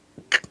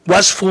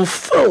was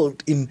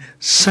fulfilled in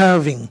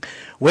serving.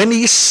 When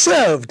he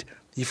served,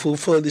 he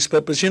fulfilled his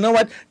purpose. You know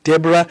what?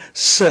 Deborah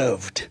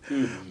served.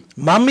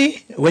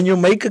 Mommy, when you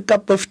make a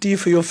cup of tea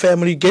for your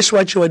family, guess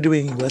what you are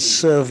doing? You are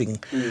serving.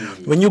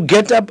 When you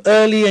get up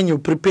early and you're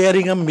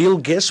preparing a meal,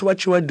 guess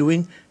what you are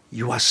doing?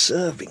 You are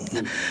serving.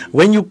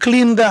 When you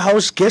clean the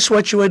house, guess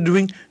what you are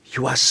doing?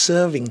 You are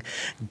serving.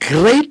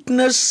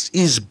 Greatness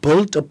is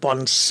built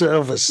upon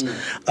service.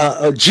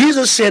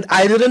 Jesus said,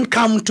 I didn't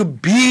come to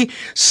be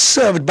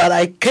served, but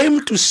I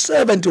came to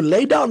serve and to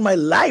lay down my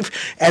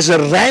life as a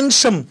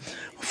ransom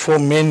for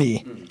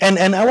many.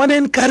 And I want to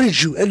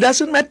encourage you, it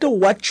doesn't matter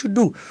what you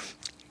do,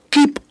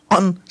 keep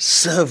on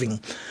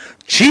serving.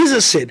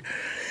 Jesus said,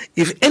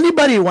 if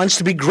anybody wants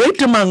to be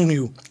great among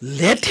you,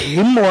 let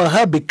him or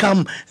her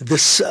become the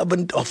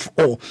servant of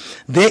all.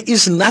 There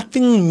is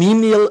nothing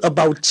menial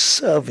about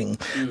serving.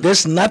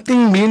 There's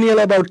nothing menial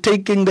about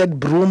taking that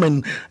broom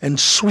and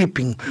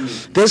sweeping.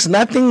 There's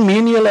nothing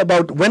menial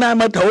about when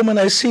I'm at home and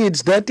I see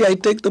it's dirty, I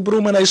take the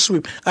broom and I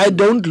sweep. I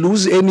don't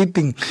lose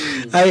anything.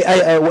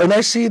 When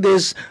I see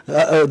there's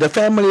the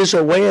family is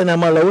away and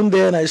I'm alone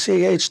there and I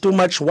say, hey, it's too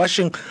much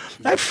washing,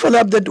 I fill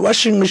up that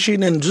washing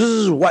machine and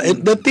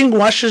the thing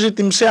washes it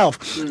himself.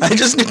 I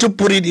just need to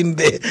put it in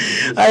there.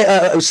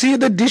 I see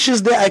the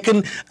dishes there. I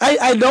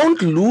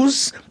don't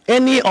lose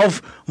any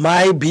of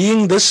my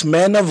being this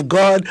man of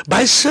God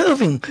by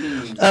serving.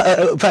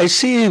 If I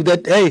see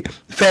that, hey,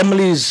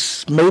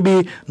 families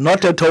maybe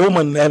not at home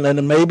and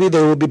maybe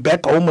they will be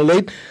back home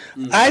late,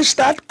 I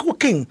start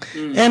cooking.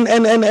 And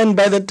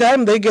by the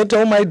time they get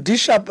home, I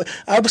dish up.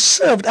 I've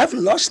served. I've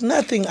lost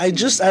nothing.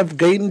 I've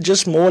gained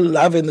just more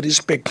love and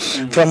respect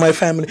from my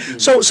family.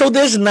 So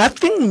there's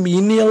nothing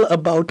menial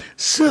about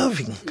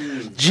serving.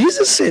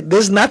 Jesus said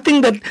there's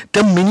nothing that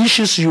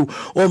diminishes you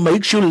or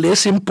makes you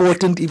less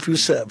important if you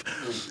serve.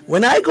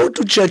 When I go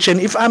to church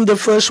and if I'm the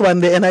first one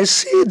there and I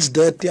see it's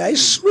dirty, I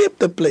sweep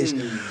the place.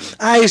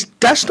 I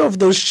dust off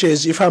those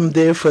chairs if I'm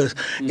there first.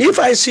 If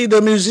I see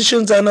the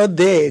musicians are not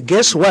there,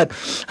 guess what?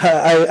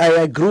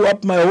 I grew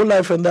up my whole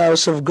life in the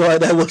house of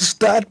God. I will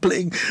start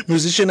playing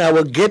musician. I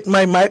will get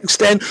my mic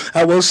stand.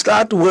 I will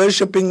start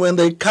worshiping when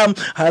they come.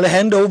 I'll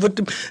hand over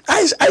to...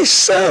 I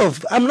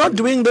serve. I'm not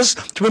doing this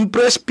to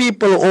impress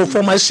people or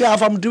for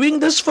myself. I'm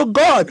doing this for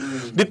God.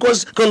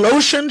 Because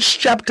Colossians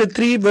chapter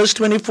 3 verse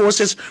 24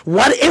 says,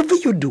 whatever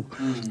you do,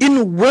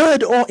 in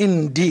word or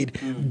in deed,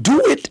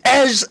 do it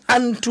as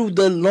unto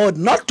the Lord,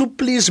 not to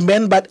please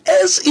men, but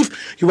as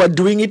if you are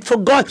doing it for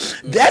God.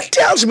 That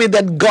tells me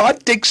that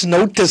God takes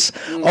notice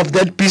of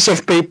that piece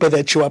of paper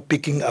that you are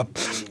picking up.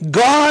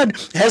 God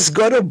has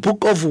got a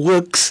book of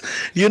works.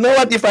 You know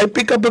what? If I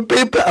pick up a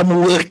paper,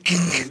 I'm working.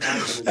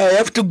 I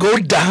have to go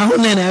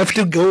down and I have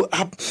to go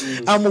up.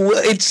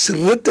 It's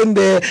written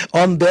there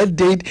on that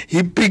date,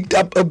 he picked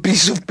up a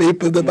piece of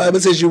paper. The Bible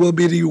says you will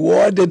be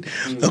rewarded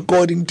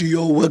according to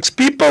your works.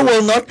 People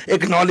will not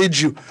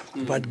acknowledge you,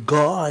 but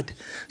God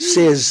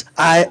says,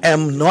 I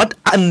am not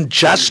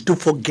unjust to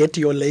forget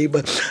your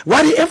labor.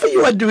 Whatever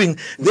you are doing,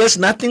 there's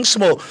nothing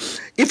small.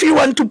 If you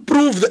want to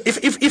prove,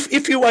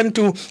 if you want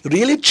to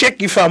really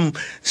check if I'm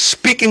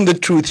speaking the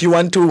truth, you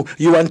want to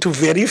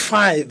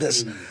verify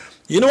this.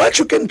 You know what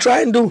you can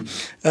try and do?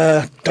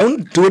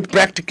 Don't do it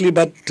practically,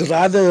 but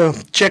rather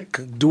check,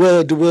 do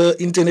a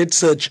internet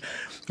search.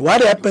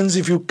 What happens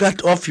if you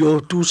cut off your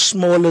two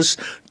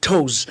smallest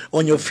toes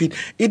on your feet?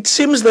 It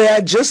seems they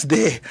are just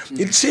there.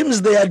 It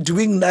seems they are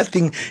doing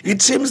nothing.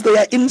 It seems they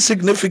are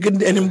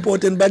insignificant and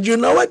important. But you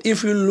know what?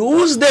 If you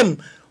lose them,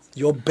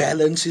 your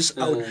balance is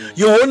out.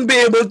 You won't be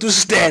able to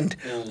stand.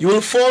 You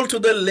will fall to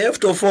the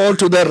left or fall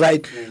to the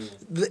right.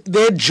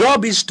 Their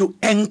job is to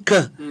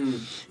anchor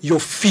your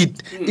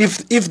feet.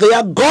 If they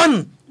are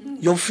gone,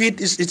 your feet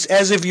it's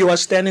as if you are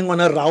standing on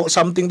a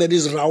something that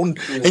is round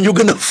and you're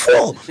gonna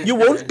fall. You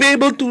won't be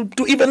able to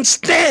even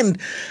stand,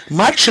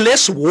 much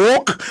less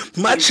walk,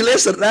 much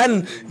less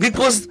run,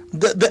 because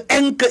the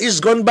anchor is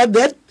gone. But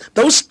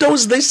those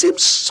toes, they seem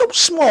so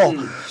small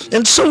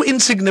and so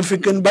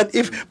insignificant.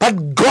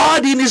 But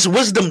God in his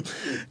wisdom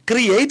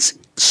creates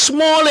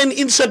small and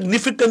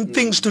insignificant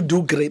things to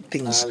do great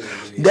things.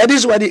 That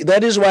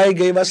is why he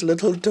gave us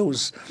little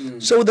toes,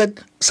 so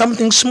that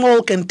something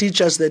small can teach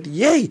us that,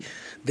 yay,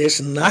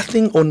 there's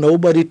nothing or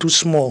nobody too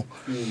small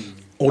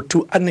or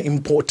too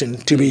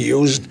unimportant to be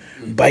used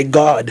by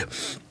God.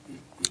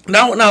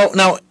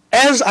 Now,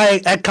 as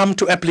I come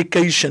to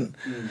application,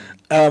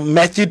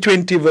 Matthew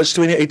 20 verse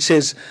 28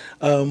 says,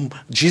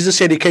 Jesus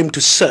said he came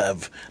to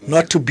serve,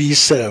 not to be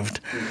served.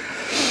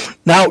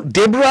 Now,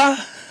 Deborah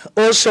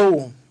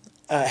also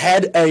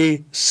had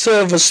a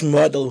service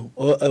model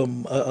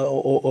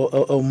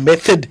or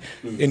method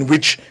in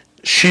which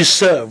she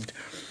served.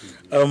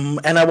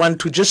 And I want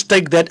to just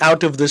take that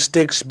out of this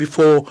text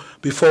before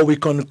we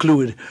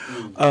conclude.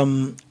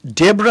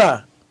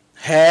 Deborah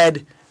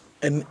had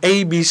an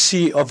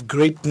ABC of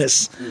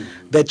greatness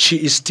that she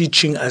is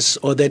teaching us,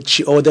 or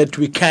that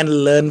we can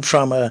learn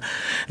from her.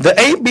 The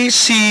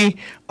ABC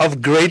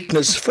of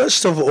greatness,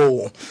 first of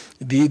all,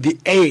 the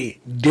A,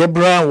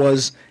 Deborah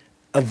was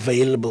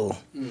available.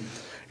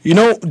 You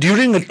know,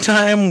 during a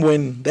time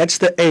when the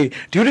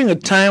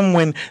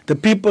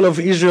people of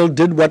Israel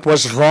did what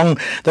was wrong,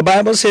 the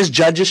Bible says,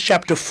 Judges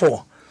chapter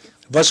 4,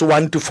 verse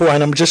 1 to 4,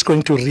 and I'm just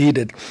going to read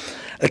it.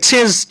 It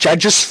says,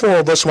 Judges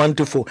 4, verse 1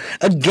 to 4.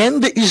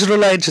 Again the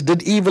Israelites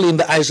did evil in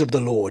the eyes of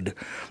the Lord,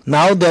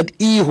 now that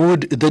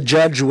Ehud the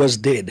judge was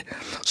dead.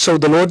 So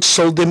the Lord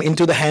sold them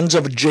into the hands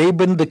of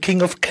Jabin, the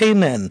king of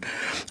Canaan,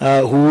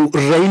 who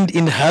reigned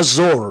in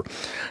Hazor.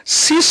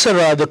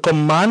 Sisera, the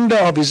commander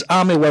of his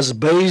army, was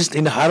based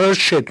in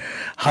Harosheth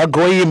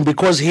Hagoyim,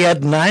 because he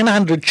had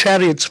 900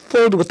 chariots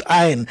filled with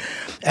iron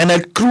and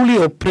had cruelly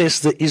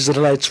oppressed the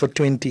Israelites for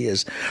 20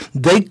 years.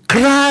 They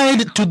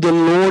cried to the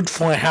Lord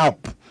for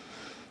help.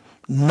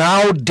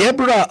 Now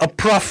Deborah, a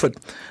prophet,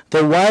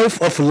 the wife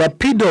of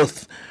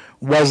Lapidoth,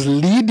 was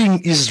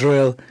leading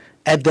Israel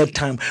at that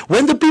time.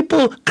 When the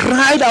people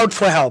cried out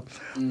for help,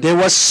 there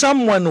was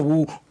someone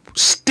who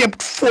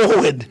stepped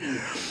forward,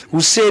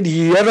 who said,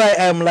 here I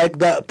am, like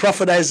the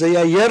prophet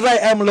Isaiah, here I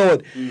am,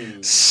 Lord,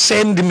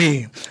 send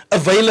me.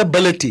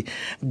 Availability.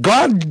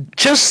 God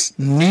just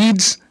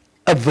needs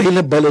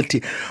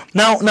availability.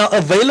 Now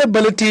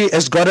availability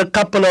has got a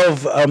couple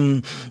of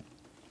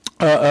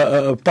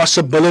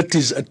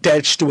possibilities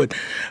attached to it.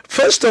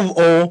 First of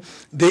all,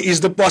 there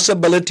is the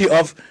possibility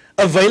of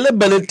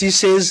availability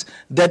says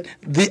that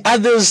the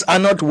others are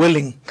not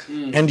willing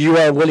and you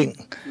are willing.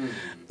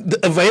 The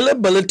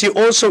availability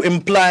also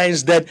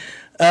implies that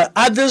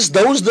Others,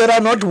 those that are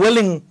not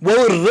willing,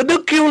 will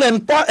ridicule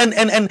and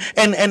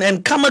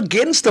come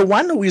against the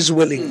one who is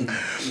willing.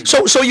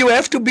 So you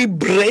have to be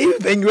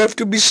brave and you have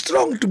to be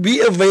strong to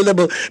be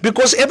available,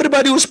 because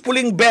everybody who's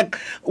pulling back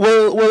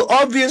will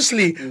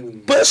obviously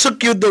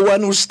persecute the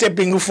one who's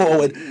stepping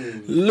forward.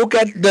 Look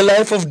at the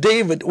life of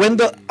David.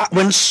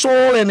 When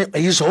Saul and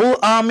his whole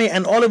army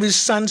and all of his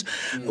sons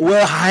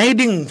were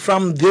hiding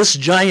from this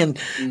giant,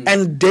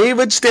 and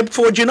David stepped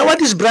forward, you know what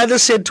his brother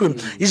said to him?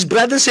 His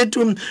brother said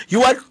to him,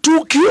 "You are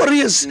too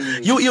curious.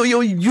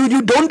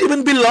 You don't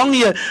even belong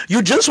here.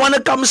 You just want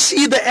to come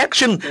see the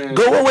action.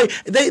 Go away."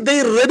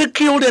 They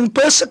ridiculed and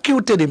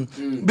persecuted him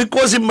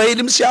because he made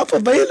himself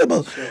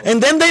available.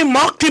 And then they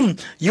mocked him.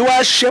 "You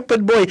are a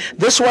shepherd boy.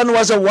 This one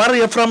was a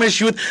warrior from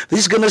his youth.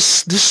 He's going to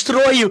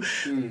destroy you."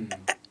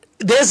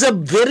 There's a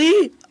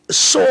very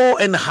sore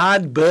and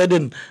hard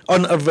burden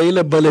on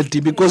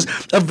availability, because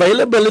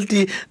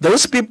availability,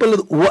 those people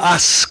who are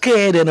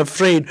scared and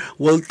afraid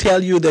will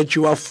tell you that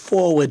you are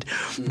forward.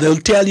 They'll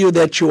tell you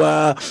that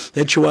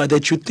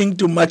you think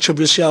too much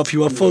of yourself.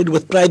 You are filled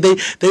with pride.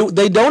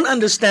 They don't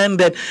understand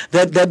that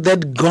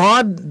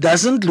God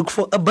doesn't look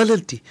for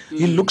ability.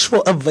 He looks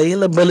for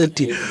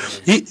availability.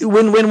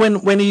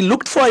 When he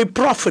looked for a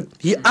prophet,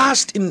 he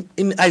asked in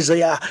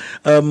Isaiah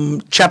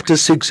chapter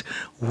 6,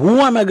 "Who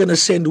am I going to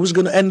send? Who's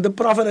going to?" And the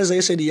prophet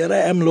Isaiah said, "Here I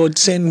am, Lord,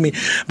 send me."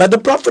 But the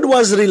prophet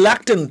was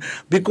reluctant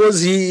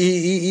because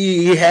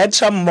he had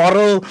some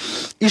moral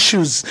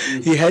issues.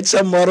 He had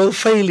some moral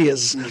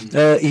failures.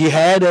 He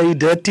had a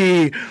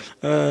dirty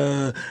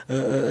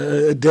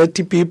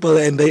people,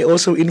 and they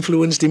also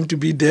influenced him to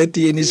be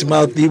dirty in his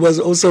mouth. He was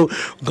also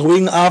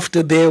going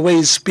after their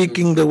ways,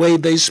 speaking the way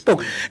they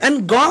spoke.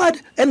 And God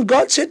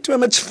said to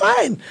him, "It's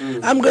fine.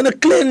 I'm going to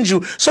cleanse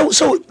you." So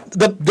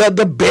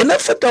the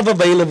benefit of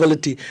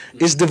availability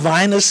is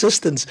divine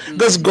assistance,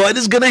 because God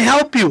is going to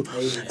help you.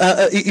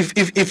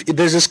 If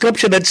there's a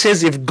scripture that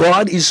says, if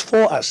God is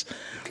for us,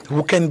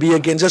 who can be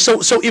against us?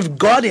 So if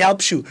God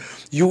helps you,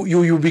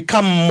 you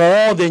become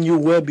more than you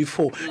were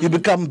before. You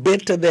become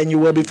better than you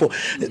were before.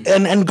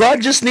 And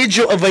God just needs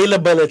your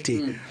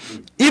availability.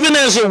 Even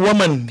as a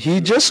woman, He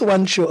just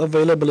wants your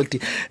availability.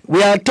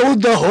 We are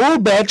told the whole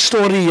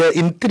backstory here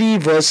in 3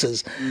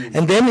 verses.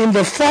 And then in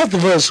the 4th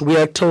verse, we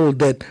are told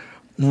that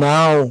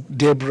now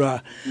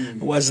Deborah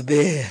was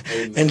there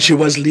and she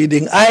was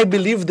leading. I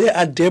believe there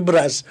are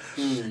Deborahs.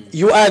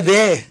 You are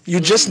there. You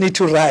just need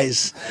to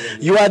rise.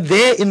 You are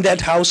there in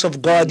that house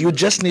of God. You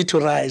just need to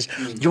rise.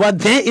 You are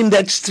there in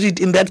that street,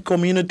 in that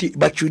community,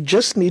 but you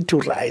just need to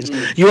rise.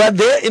 You are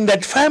there in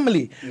that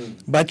family,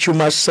 but you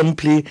must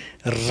simply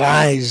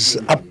rise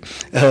up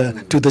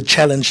to the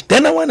challenge.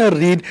 Then I want to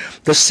read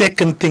the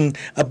second thing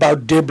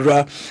about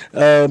Deborah.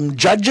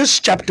 Judges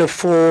chapter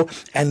 4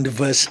 and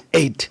verse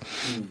 8.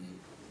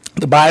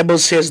 The Bible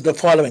says the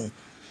following.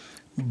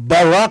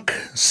 Barak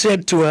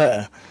said to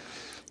her,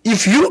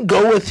 "If you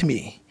go with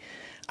me,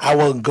 I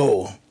will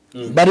go.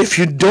 But if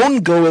you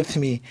don't go with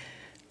me,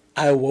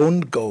 I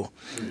won't go."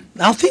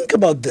 Now think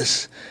about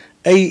this.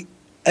 A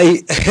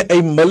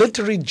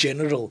military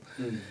general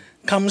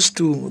comes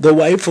to the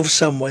wife of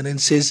someone and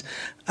says,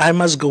 "I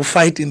must go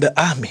fight in the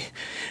army.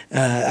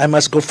 I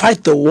must go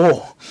fight the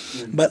war.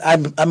 But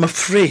I'm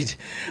afraid.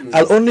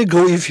 I'll only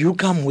go if you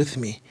come with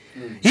me."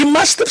 He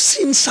must have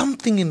seen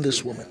something in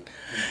this woman.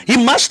 He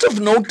must have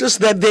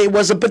noticed that there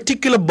was a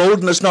particular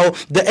boldness. Now,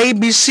 the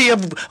ABC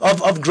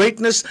of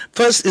greatness,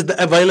 first is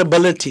the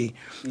availability.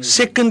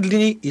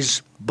 Secondly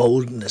is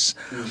boldness.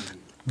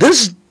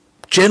 This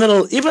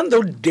general, even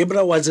though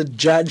Deborah was a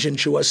judge and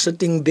she was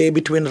sitting there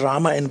between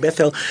Ramah and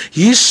Bethel,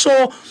 he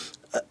saw,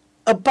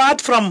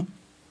 apart from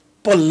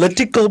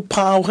political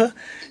power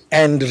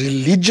and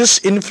religious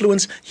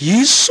influence,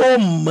 he saw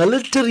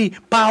military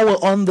power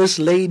on this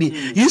lady.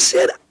 He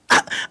said,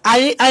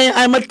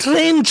 I'm a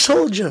trained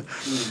soldier,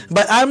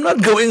 but I'm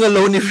not going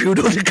alone if you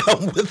don't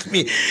come with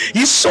me.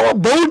 He saw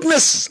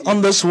boldness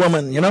on this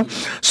woman, you know.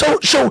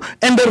 So,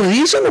 and the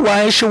reason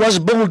why she was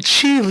bold,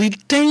 she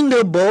retained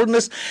her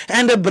boldness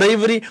and her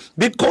bravery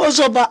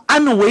because of her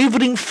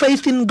unwavering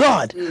faith in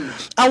God.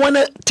 I want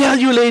to tell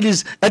you,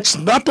 ladies, it's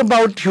not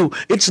about you.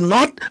 It's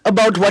not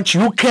about what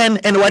you can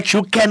and what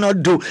you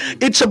cannot do.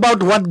 It's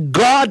about what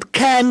God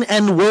can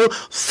and will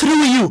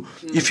through you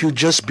if you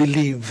just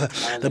believe.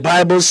 The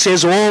Bible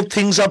says all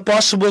things are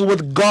possible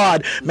with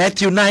God.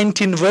 Matthew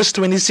 19 verse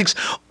 26.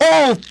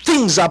 All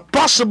things are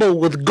possible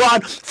with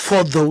God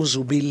for those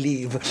who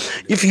believe.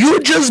 If you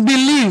just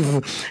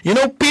believe, you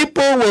know,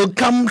 people will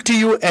come to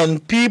you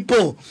and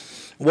people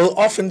will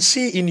often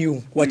see in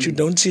you what you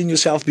don't see in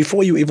yourself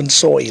before you even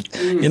saw it.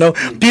 You know,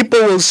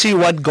 people will see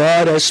what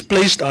God has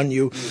placed on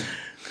you.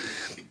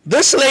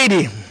 This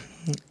lady,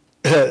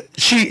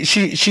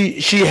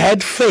 she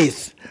had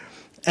faith,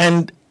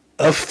 and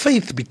her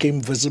faith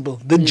became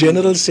visible. The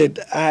general said,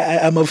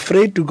 I'm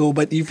afraid to go,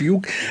 but if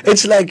you,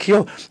 it's like,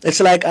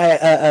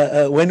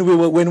 when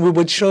we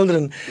were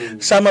children,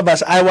 some of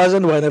us, I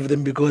wasn't one of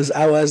them because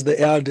I was the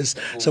eldest.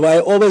 So I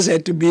always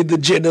had to be the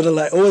general.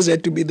 I always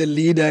had to be the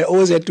leader. I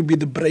always had to be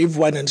the brave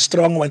one and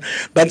strong one.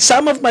 But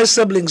some of my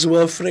siblings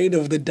were afraid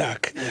of the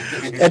dark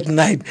at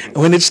night.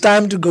 When it's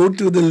time to go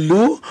to the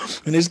loo,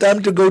 when it's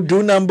time to go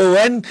do number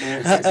one,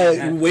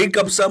 wake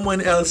up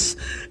someone else.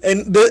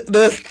 And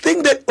the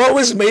thing that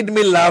always made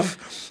me laugh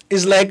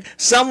is like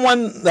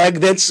someone like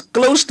that's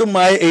close to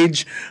my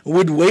age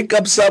would wake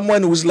up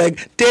someone who's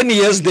like 10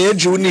 years their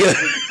junior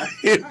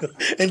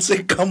and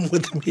say, come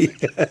with me.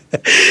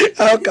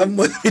 I'll come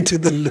with me to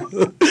the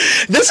loo.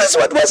 This is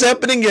what was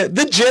happening here.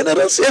 The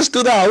general says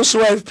to the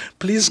housewife,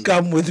 please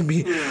come with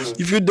me.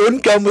 If you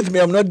don't come with me,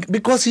 I'm not,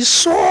 because he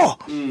saw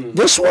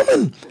this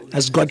woman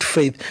has got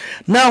faith.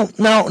 Now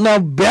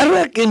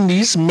Barak and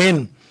these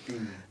men,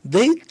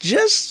 they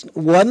just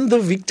won the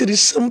victory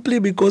simply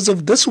because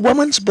of this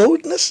woman's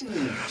boldness.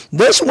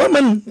 This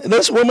woman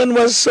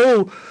was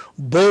so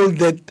bold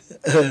that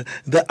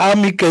the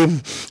army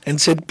came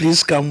and said,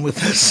 please come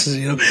with us.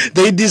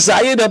 They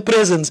desired her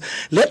presence.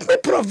 Let me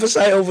prophesy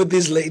over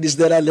these ladies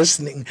that are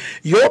listening.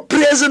 Your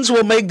presence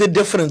will make the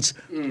difference.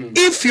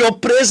 If your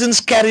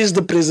presence carries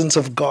the presence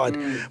of God,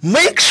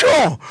 make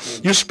sure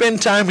you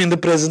spend time in the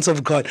presence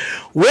of God.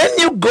 When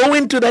you go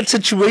into that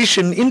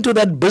situation, into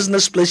that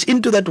business place,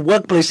 into that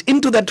workplace,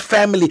 into that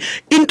family,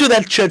 into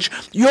that church,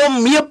 your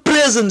mere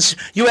presence,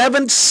 you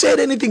haven't said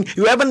anything,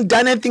 you haven't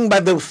done anything,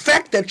 but the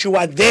fact that you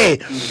are there,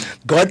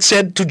 God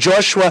said to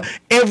Joshua,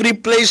 every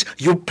place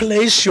you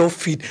place your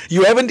feet,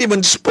 you haven't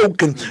even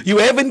spoken, you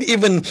haven't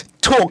even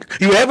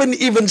talked, you haven't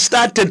even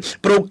started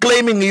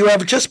proclaiming, you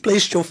have just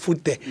placed your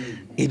foot there.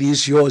 It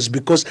is yours,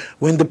 because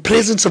when the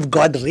presence of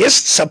God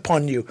rests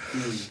upon you,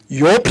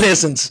 your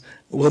presence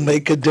will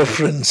make a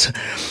difference.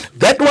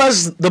 That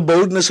was the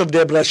boldness of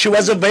Deborah. She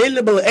was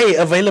available. A,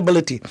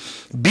 availability.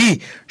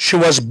 B, she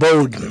was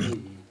bold.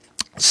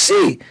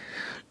 C,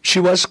 she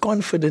was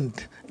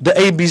confident. The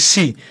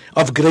ABC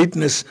of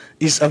greatness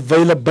is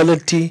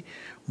availability,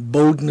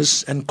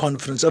 boldness, and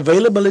confidence.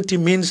 Availability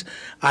means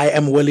I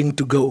am willing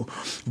to go.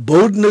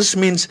 Boldness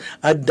means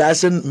it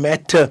doesn't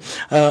matter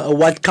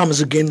what comes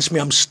against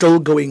me, I'm still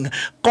going.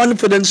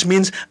 Confidence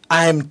means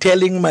I am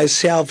telling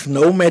myself,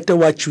 no matter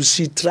what you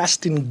see,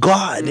 trust in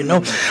God.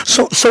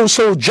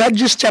 So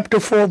Judges chapter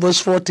 4 verse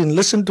 14.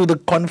 Listen to the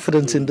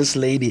confidence in this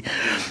lady.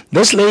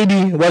 This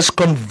lady was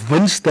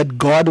convinced that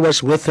God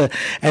was with her,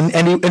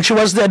 and she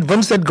was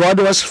convinced that God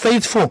was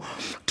faithful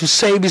to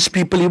save his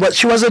people.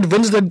 She was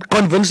convinced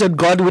that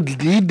God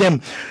would lead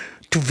them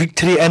to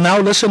victory. And now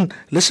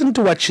listen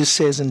to what she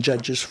says in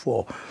Judges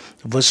 4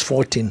 verse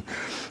 14.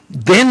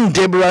 Then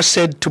Deborah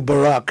said to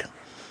Barak,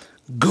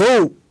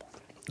 go,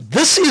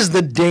 this is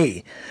the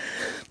day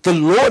the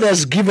Lord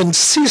has given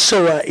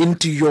Sisera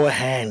into your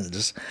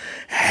hands.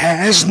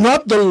 Has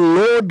not the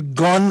Lord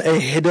gone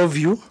ahead of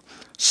you?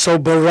 So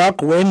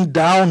Barak went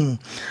down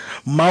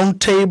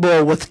Mount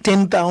Tabor with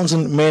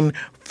 10,000 men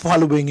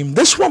following him.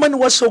 This woman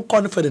was so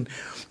confident.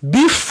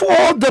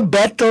 Before the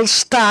battle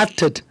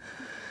started,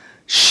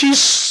 she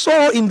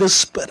saw in the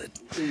spirit.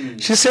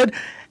 She said,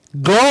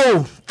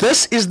 go,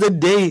 this is the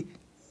day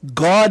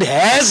God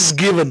has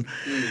given.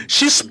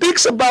 She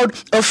speaks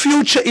about a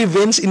future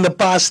events in the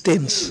past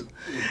tense.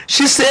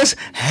 She says,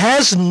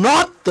 has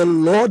not the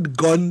Lord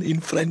gone in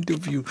front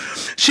of you?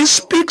 She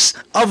speaks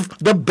of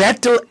the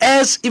battle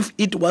as if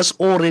it was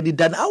already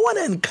done. I want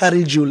to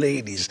encourage you,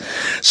 ladies.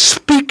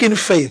 Speak in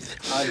faith.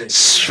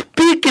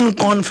 Speak in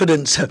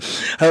confidence.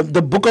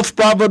 The book of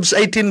Proverbs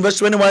 18 verse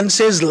 21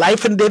 says,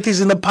 life and death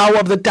is in the power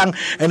of the tongue,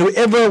 and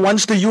whoever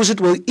wants to use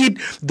it will eat,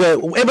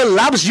 whoever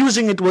loves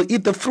using it will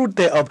eat the fruit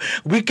thereof.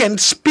 We can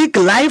speak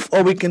life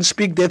or we can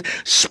speak death.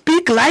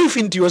 Speak life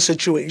into your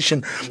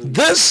situation.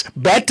 This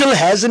battle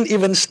hasn't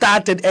even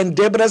started, and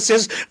Deborah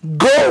says,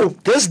 go,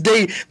 this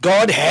day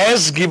God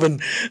has given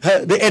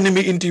the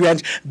enemy into your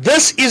hands.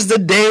 This is the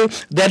day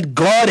that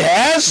God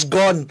has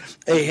gone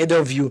ahead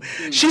of you.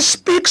 She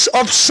speaks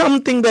of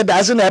something that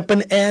doesn't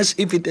happen as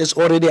if it has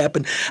already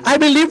happened. I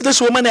believe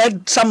this woman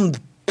had some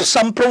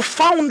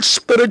profound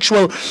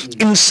spiritual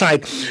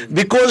insight,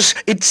 because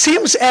it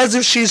seems as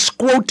if she's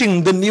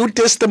quoting the New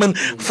Testament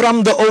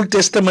from the Old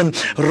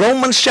Testament.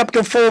 Romans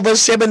chapter 4 verse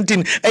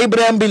 17,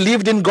 Abraham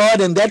believed in God,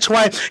 and that's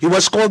why he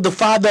was called the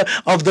father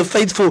of the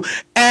faithful,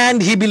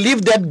 and he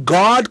believed that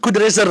God could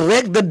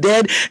resurrect the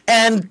dead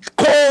and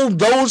call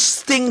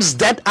those things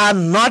that are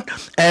not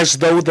as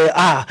though they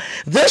are.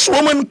 This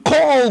woman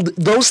called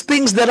those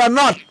things that are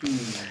not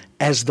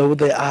as though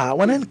they are. I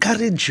want to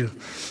encourage you.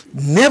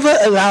 Never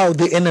allow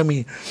the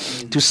enemy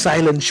to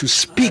silence you.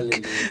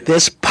 Speak.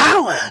 There's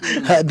power.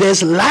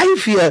 There's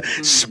life here.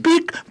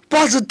 Speak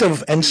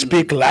positive and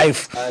speak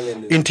life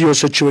into your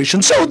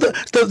situation. So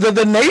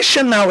the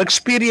nation now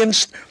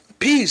experienced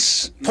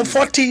peace for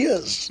 40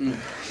 years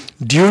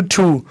due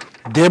to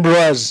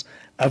Deborah's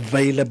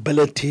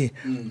availability,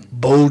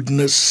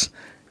 boldness,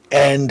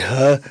 and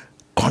her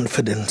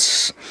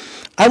confidence.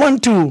 I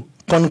want to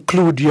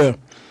conclude here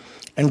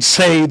and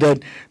say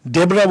that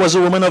Deborah was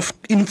a woman of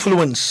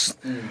influence.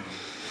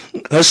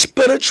 Her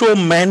spiritual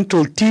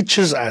mantle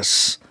teaches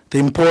us the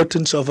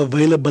importance of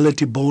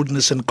availability,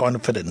 boldness, and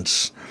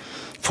confidence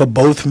for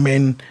both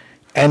men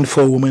and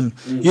for women.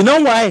 You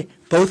know why?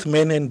 Both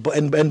men and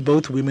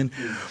both women.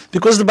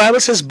 Because the Bible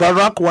says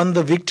Barak won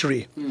the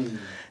victory.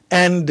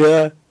 And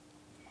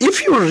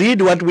if you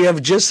read what we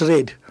have just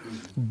read,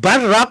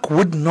 Barak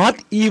would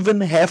not even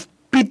have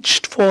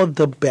pitched for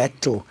the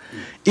battle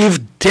if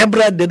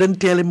Deborah didn't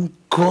tell him,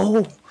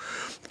 go.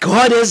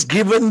 God has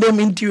given them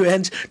into your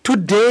hands.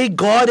 Today,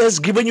 God has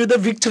given you the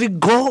victory.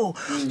 Go.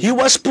 He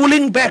was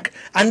pulling back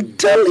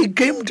until he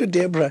came to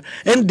Deborah.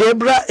 And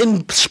Deborah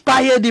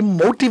inspired him,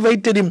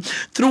 motivated him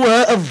through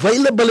her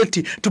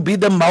availability to be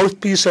the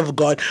mouthpiece of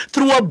God,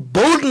 through her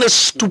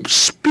boldness to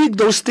speak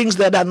those things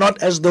that are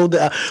not as though they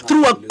are,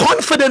 through her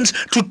confidence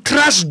to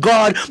trust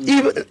God,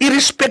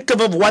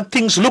 irrespective of what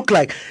things look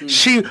like.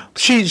 She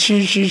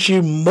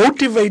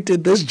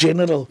motivated this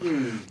general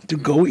to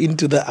go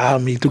into the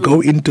army, to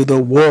go into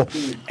the war.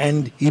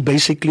 And he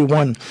basically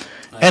won.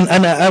 And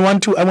I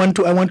want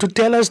to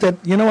tell us that,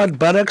 you know what,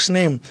 Barak's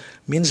name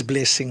means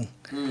blessing.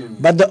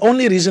 But the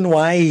only reason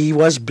why he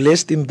was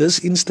blessed in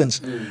this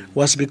instance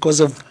was because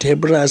of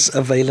Deborah's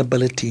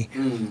availability,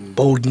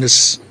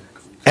 boldness,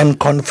 and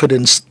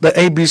confidence, the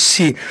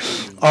ABC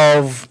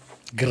of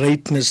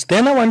greatness.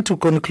 Then I want to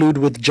conclude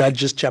with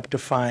Judges chapter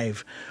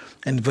 5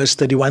 and verse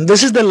 31.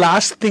 This is the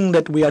last thing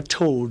that we are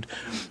told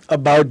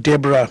about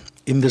Deborah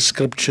in the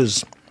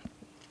scriptures.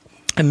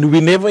 And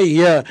we never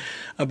hear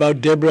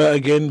about Deborah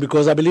again,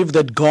 because I believe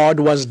that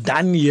God was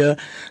done here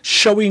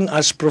showing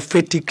us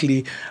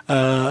prophetically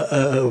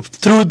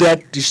through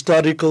that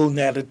historical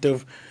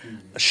narrative,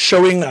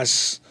 showing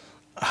us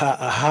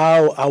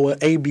how our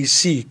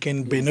ABC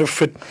can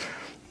benefit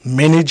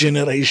many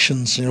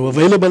generations. You know,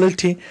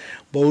 availability,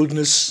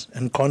 boldness,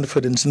 and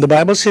confidence. And the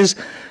Bible says,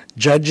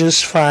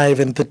 Judges 5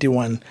 and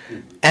 31,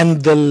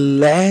 and the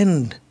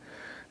land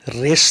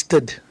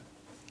rested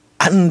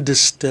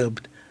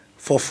undisturbed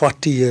for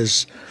 40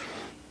 years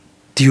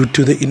due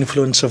to the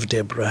influence of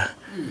Deborah.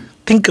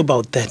 Think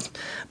about that.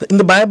 In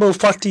the Bible,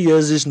 40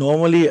 years is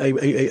normally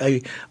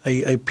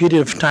a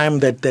period of time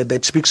that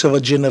speaks of a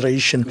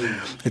generation.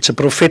 It's a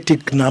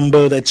prophetic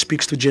number that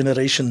speaks to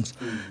generations.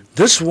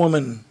 This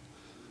woman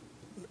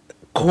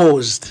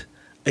caused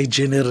a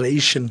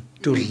generation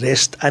to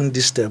rest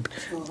undisturbed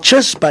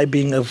just by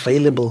being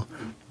available,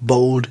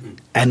 bold,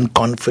 and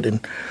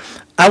confident.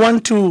 I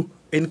want to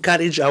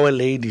encourage our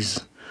ladies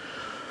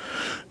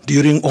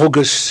during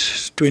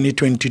August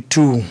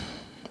 2022.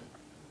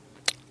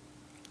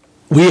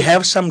 We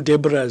have some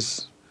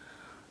Deborahs,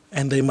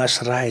 and they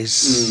must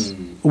rise.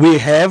 We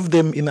have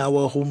them in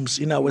our homes,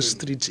 in our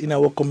streets, in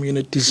our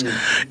communities,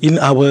 in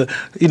our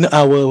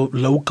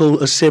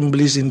local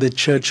assemblies in the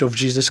Church of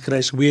Jesus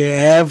Christ. We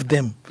have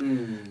them,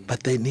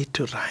 but they need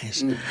to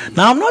rise.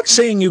 Now, I'm not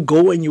saying you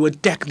go and you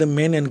attack the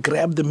men and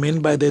grab the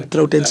men by their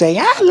throat and say,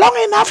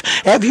 long enough,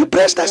 have you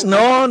pressed us?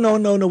 No.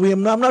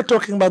 I'm not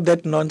talking about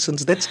that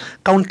nonsense. That's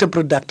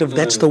counterproductive.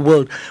 That's the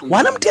world.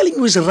 What I'm telling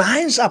you is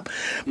rise up.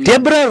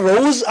 Deborah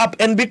rose up,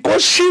 and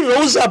because she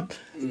rose up,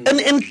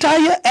 an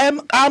entire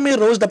army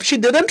rose up. She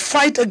didn't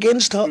fight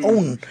against her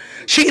own.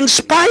 She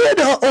inspired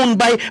her own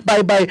by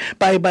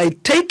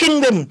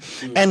taking them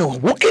and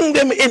hooking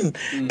them in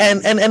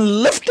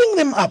and lifting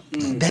them up.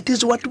 That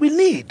is what we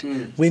need.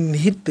 We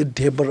need the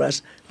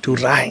Deborahs to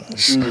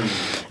rise.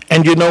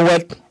 And you know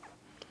what?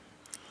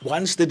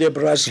 Once the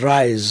Deborahs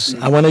rise,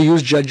 I want to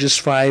use Judges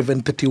 5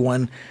 and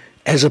 31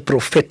 as a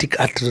prophetic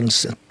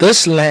utterance.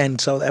 This land,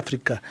 South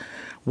Africa,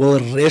 will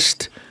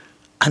rest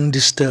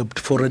undisturbed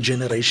for a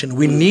generation.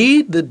 We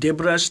need the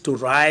Deborahs to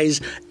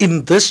rise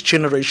in this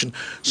generation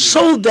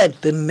so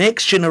that the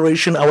next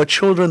generation, our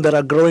children that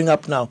are growing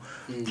up now,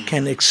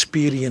 can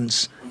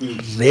experience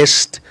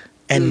rest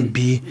and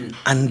be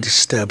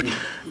undisturbed.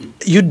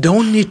 You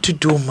don't need to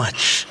do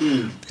much.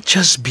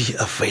 Just be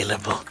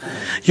available.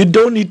 You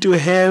don't need to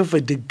have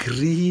a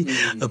degree,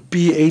 a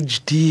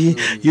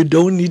PhD. You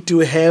don't need to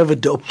have a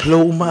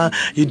diploma.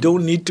 You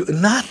don't need to,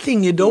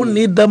 nothing. You don't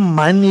need the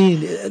money.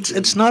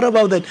 It's not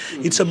about that.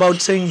 It's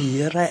about saying,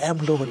 here I am,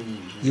 Lord.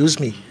 Use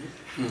me.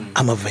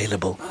 I'm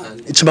available.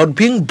 It's about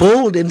being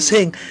bold and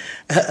saying,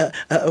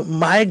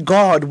 my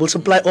God will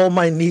supply all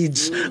my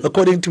needs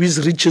according to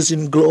his riches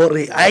in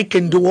glory. I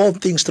can do all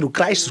things through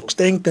Christ who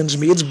strengthens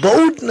me. It's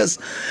boldness.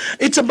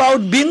 It's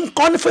about being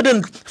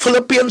confident.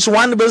 Philippians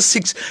 1 verse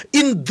 6.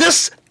 In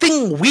this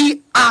thing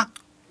we are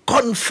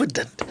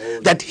confident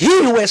that he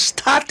who has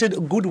started a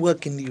good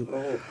work in you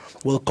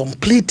will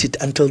complete it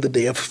until the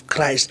day of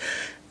Christ.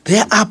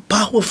 There are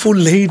powerful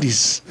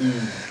ladies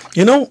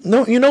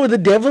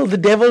The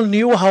devil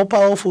knew how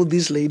powerful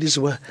these ladies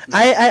were.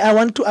 I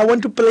want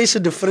to place a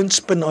different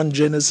spin on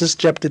Genesis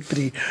chapter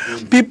 3.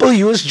 People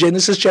use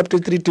Genesis chapter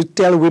 3 to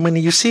tell women,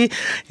 you see,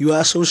 you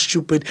are so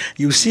stupid.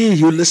 You see,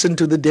 you listen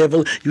to the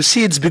devil. You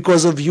see, it's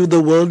because of you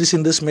the world is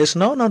in this mess.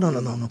 No.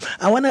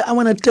 I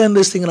wanna turn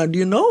this thing around. Do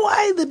you know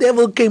why the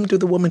devil came to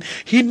the woman?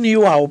 He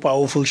knew how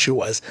powerful she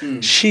was.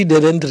 She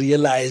didn't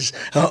realize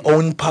her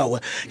own power.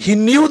 He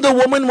knew the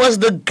woman was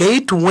the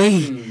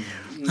gateway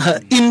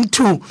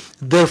into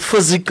the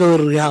physical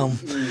realm.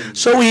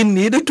 So he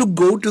needed to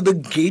go to the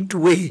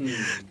gateway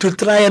to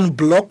try and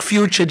block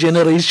future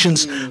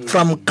generations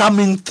from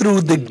coming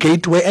through the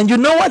gateway. And you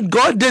know what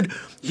God did?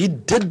 He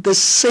did the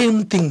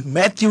same thing.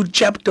 Matthew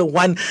chapter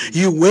 1,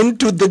 he went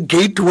to the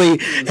gateway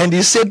and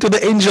he said to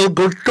the angel,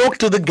 go talk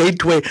to the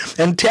gateway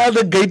and tell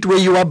the gateway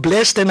you are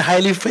blessed and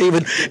highly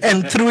favored,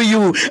 and through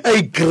you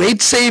a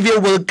great Savior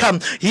will come.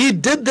 He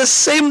did the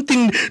same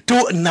thing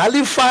to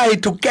nullify,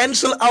 to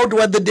cancel out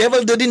what the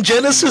devil did in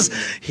Genesis.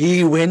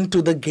 He went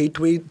to the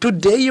gateway.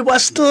 Today you are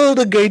still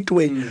the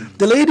gateway.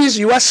 The ladies,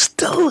 you are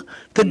still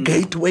the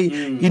gateway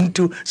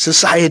into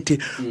society.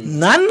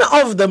 None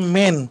of the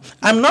men,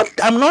 I'm not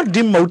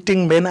demoting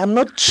men. I'm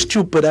not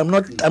stupid. I'm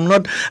not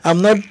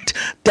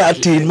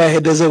tatty. In my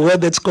head there's a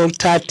word that's called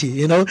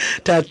tatty,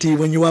 tatty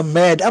when you are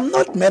mad. I'm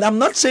not mad. I'm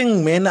not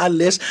saying men are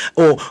less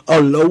or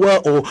lower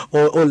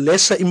or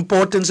lesser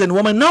importance than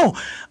women. No,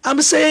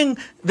 I'm saying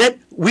that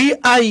we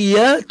are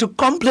here to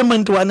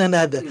complement one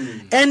another.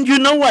 And you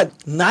know what?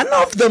 None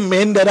of the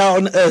men that are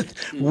on earth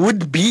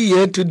would be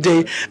here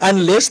today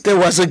unless there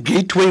was a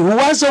gateway who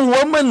was a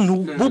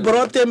woman who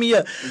brought them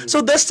here.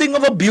 So this thing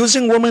of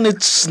abusing women,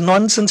 it's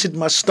nonsense. It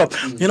must stop.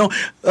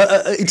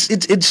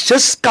 It's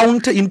just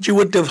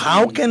counterintuitive.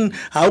 How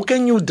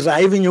can you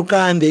drive in your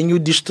car and then you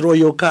destroy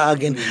your car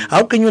again?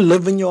 How can you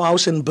live in your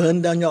house and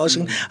burn down your house?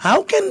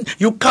 How can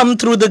you come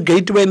through the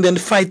gateway and then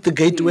fight the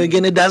gateway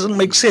again? It doesn't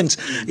make sense.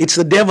 It's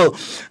the devil.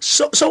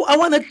 So I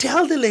want to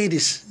tell the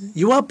ladies,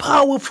 you are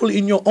powerful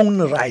in your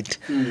own right.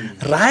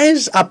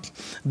 Rise up.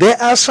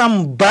 There are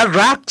some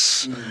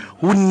Baraks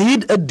who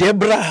need a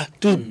Deborah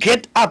to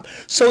get up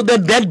so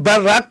that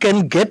Barak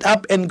can get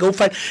up and go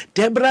fight.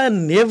 Deborah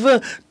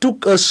never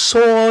took a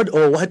sword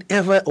or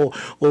whatever or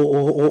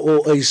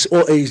a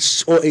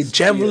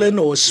javelin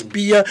or a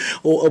spear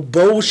or a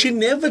bow. She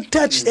never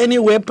touched any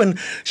weapon.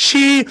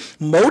 She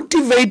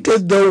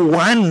motivated the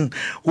one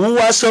who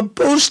was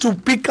supposed to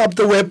pick up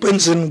the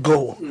weapons and go.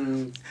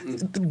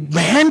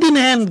 Hand in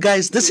hand,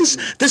 guys. This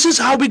is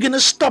how we're gonna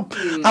stop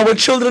our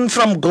children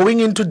from going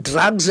into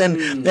drugs and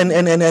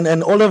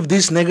all of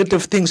these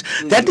negative things.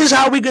 That is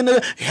how we're gonna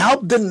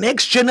help the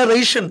next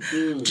generation.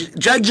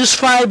 Judges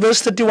 5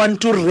 verse 31,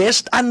 to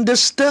rest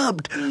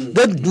undisturbed.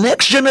 The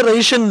next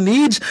generation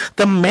needs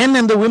the men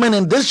and the women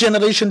in this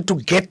generation to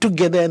get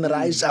together and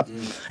rise up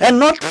and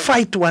not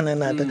fight one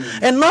another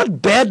and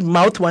not bad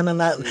mouth one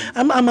another.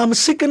 I'm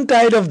sick and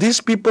tired of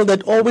these people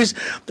that always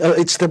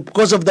it's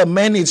because of the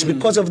men, it's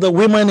because of the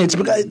women, it's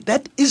because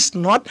that is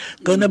not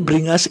gonna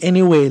bring us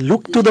anywhere.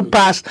 Look to the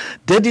past.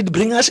 Did it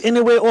bring us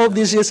anywhere all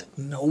these years?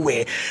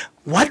 Nowhere.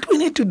 What we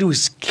need to do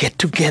is get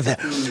together.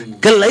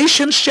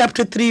 Galatians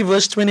chapter 3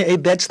 verse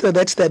 28, that's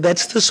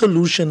the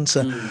solution,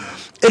 sir.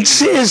 It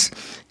says,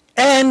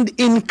 and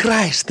in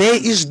Christ there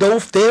is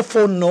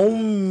therefore no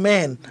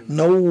man,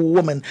 no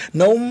woman,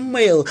 no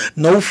male,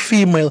 no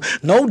female,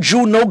 no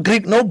Jew, no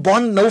Greek, no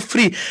bond, no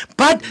free.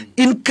 But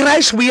in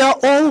Christ we are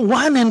all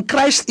one, and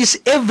Christ is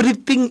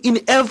everything in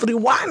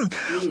everyone.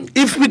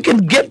 If we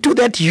can get to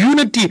that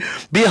unity,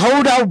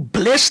 behold how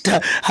blessed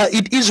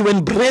it is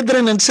when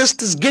brethren and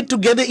sisters get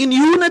together in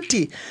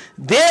unity.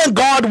 There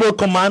God will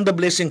command the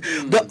blessing.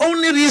 The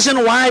only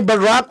reason why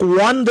Barak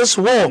won this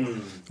war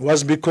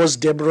was because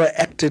Deborah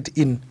acted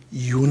in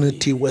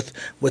unity with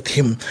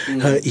him.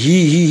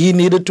 He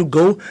needed to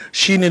go.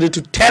 She needed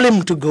to tell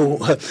him to go.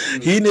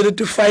 He needed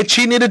to fight.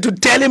 She needed to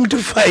tell him to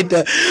fight.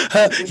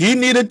 He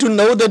needed to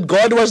know that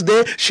God was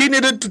there. She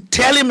needed to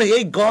tell him,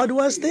 hey, God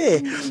was there.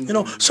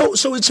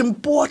 So it's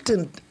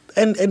important.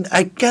 And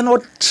I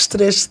cannot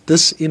stress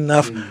this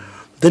enough.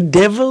 The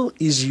devil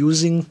is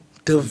using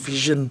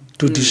division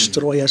to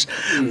destroy us.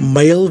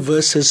 Male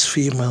versus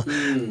female,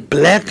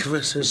 black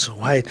versus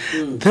white,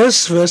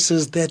 this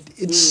versus that.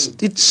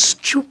 It's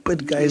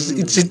stupid, guys.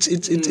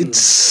 It's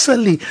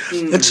silly.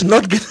 It's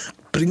not gonna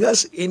bring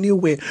us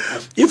anywhere.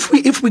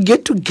 If we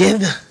get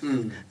together,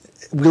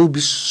 will be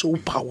so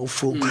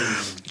powerful.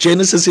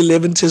 Genesis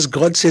 11 says,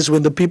 God says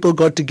when the people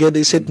got together,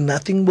 he said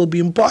nothing will be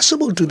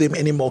impossible to them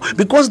anymore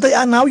because they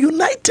are now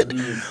united.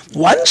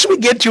 Once we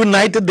get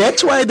united,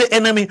 that's why the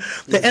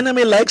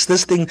enemy likes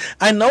this thing.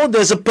 I know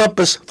there's a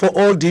purpose for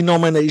all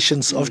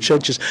denominations of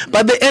churches,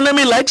 but the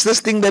enemy likes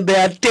this thing that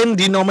there are 10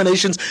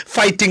 denominations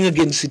fighting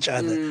against each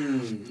other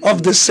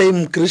of the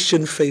same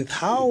Christian faith.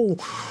 How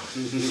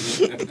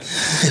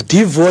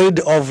devoid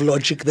of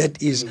logic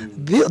that is.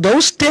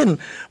 Those 10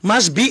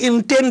 must be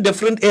in 10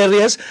 different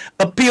areas,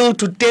 appeal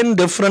to 10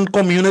 different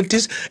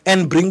communities,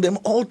 and bring them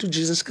all to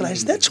Jesus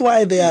Christ. That's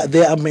why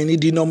there are many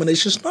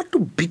denominations, not to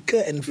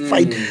bicker and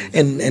fight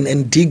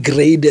and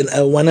degrade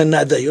one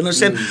another. You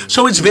understand?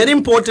 So it's very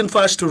important for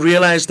us to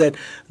realize that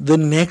the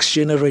next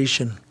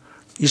generation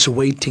is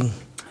waiting.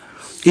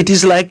 It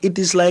is like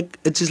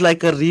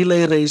a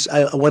relay race.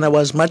 When I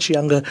was much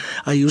younger,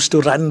 I used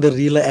to run the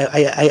relay.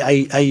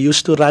 I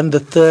used to run the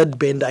third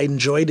bend. I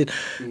enjoyed it.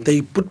 They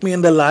put me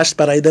in the last,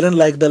 but I didn't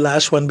like the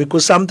last one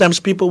because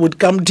sometimes people would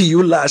come to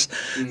you last.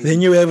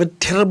 Then you have a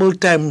terrible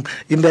time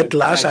in that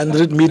last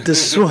 100 meters.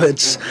 So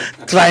it's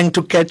trying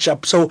to catch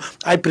up. So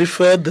I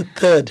prefer the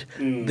third.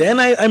 Then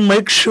I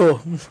make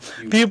sure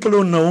people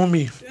who know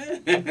me,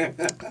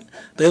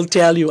 they'll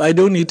tell you. I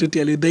don't need to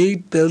tell you.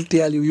 They'll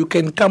tell you. You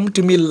can come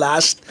to me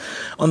last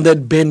on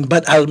that bend,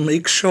 but I'll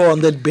make sure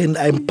on that bend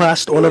I'm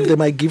past all of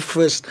them. I give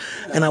first,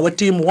 and our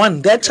team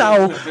won. That's how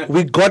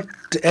we got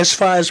as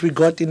far as we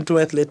got into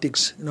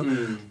athletics. You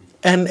know,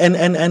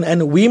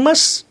 and we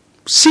must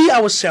see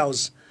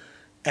ourselves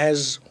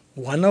as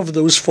one of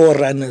those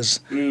forerunners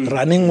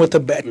running with a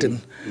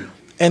baton.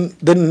 And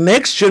the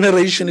next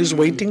generation is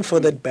waiting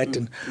for that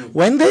baton.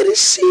 When they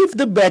receive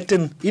the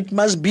baton, it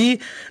must be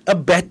a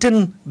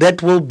baton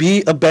that will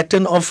be a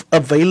baton of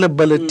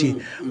availability,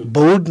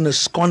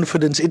 boldness,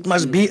 confidence. It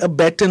must be a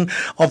baton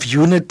of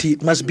unity.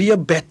 It must be a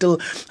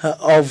battle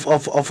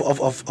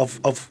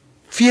of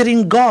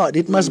fearing God.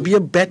 It must be a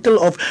battle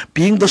of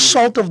being the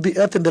salt of the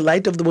earth and the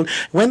light of the world.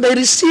 When they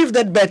receive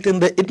that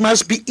baton, it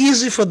must be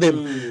easy for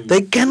them.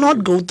 They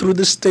cannot go through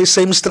the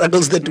same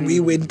struggles that we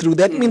went through.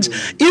 That means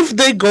if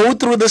they go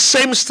through the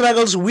same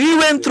struggles we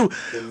went through,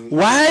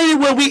 why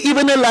were we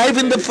even alive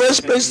in the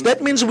first place?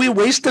 That means we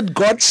wasted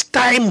God's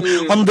time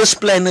on this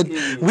planet.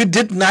 We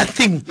did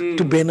nothing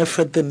to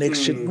benefit the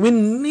next generation. We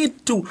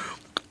need to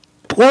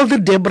all the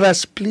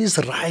Deborahs, please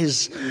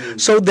rise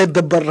so that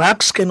the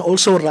Baraks can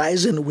also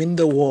rise and win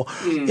the war.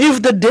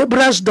 If the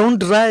Deborahs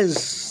don't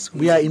rise,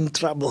 we are in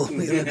trouble.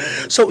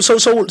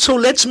 So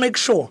let's make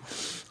sure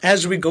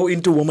as we go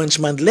into Women's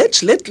Month,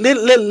 let's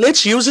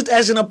use it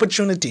as an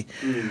opportunity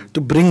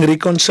to bring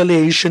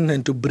reconciliation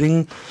and to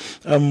bring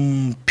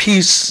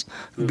peace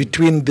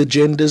between the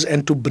genders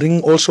and to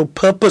bring also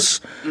purpose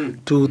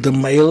to the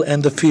male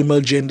and the female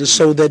gender,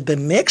 so that the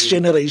next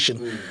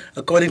generation,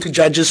 according to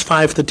Judges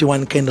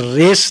 5:31, can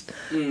rest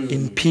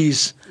in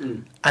peace,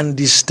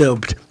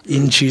 undisturbed.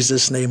 In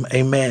Jesus' name,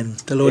 amen.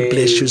 The Lord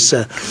bless you,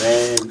 sir.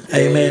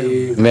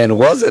 Amen. Man,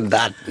 wasn't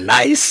that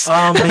nice?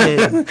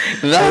 Amen.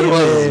 That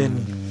was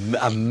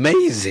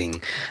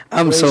amazing.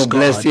 I'm Praise so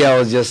blessed. God. Yeah, I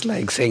was just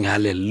like saying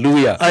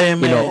hallelujah,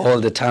 Amen.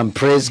 all the time.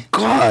 Praise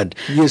God.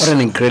 Yes. What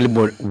an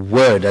incredible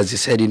word. As you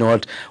said, you know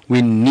what?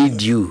 We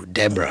need you,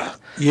 Deborah.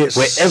 Yes.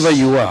 Wherever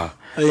you are.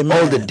 Amen.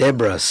 All the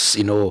Deborahs,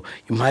 you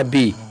might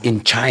be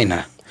in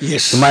China.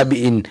 Yes. You might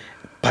be in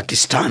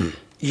Pakistan.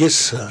 Yes,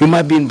 sir. You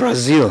might be in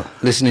Brazil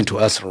listening to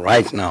us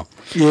right now.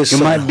 Yes, You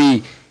sir. might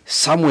be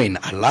somewhere in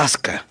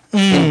Alaska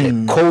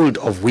in the cold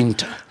of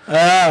winter.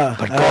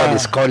 But God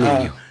is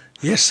calling you.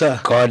 Yes, sir.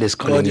 God is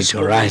calling you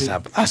to rise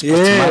up. As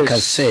Pastor Mark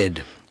has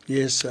said,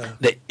 Yes, sir.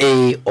 the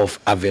A of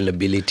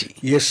availability,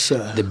 Yes,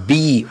 sir. the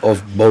B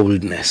of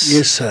boldness,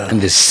 Yes, sir.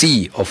 and the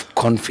C of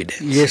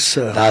confidence. Yes,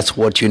 sir. That's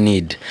what you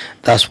need.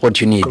 That's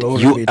what you need.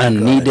 Glory You be to are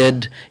God.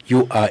 needed,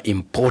 you are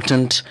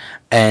important,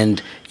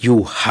 and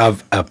you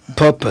have a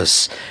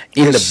purpose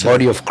in Yes, the sir.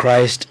 body of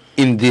Christ,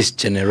 in this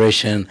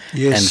generation,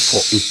 Yes. and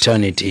for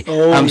eternity.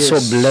 Oh, I'm yes. so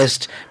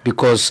blessed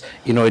because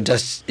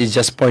it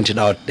just pointed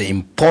out the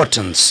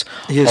importance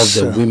Yes,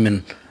 of the sir.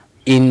 women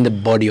in the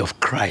body of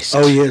Christ.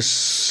 Oh,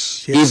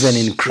 yes. Yes. Even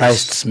in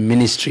Christ's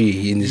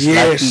ministry, in his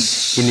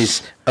Yes. in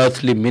his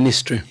earthly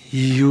ministry,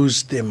 He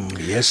used them.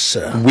 Yes,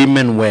 sir.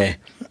 women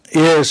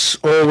Yes,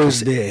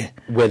 always there.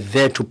 were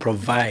there to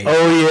provide.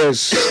 Oh,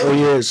 yes. Oh,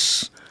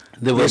 yes.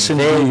 They were Yes,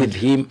 there indeed. with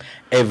him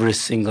every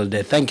single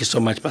day. Thank you so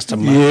much, Pastor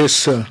Mark. Yes,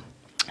 sir.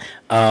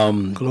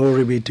 Um,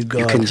 Glory be to God.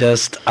 you can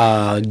just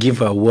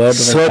give a word of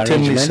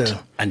Certainly, encouragement, sir.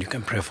 and you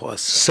can pray for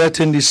us.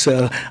 Certainly,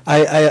 sir.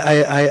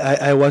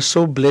 I was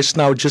so blessed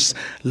now just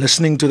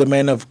listening to the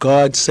man of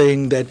God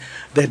saying that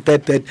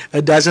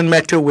it doesn't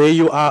matter where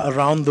you are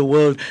around the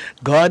world.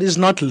 God is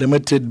not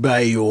limited by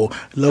your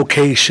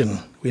location.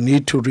 We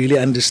need to really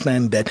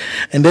understand that.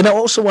 And then I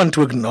also want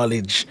to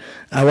acknowledge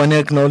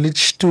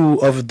two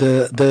of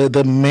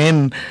the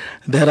men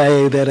that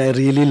I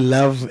really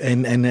love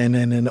and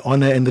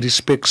honor and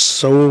respect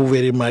so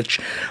very much.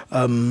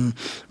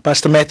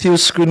 Pastor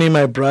Ps Schooney,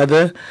 my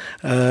brother,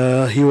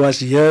 he was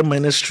here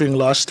ministering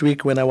last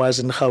week when I was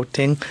in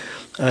Gauteng.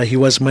 He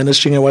was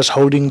ministering. I was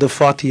holding the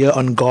fort here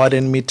on God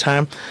and Me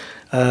time.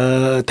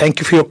 Thank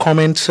you for your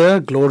comments, sir.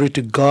 Glory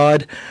to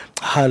God.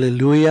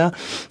 Hallelujah.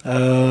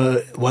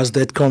 Was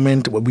that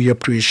comment? We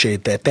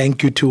appreciate that.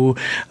 Thank you to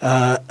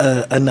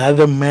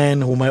another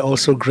man whom I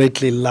also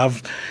greatly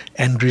love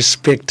and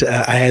respect.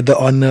 I had the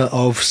honor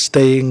of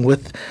staying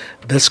with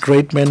this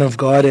great man of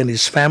God and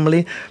his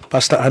family,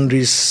 Pastor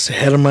Andries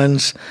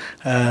Hermans,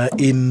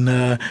 in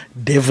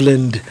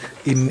Devland,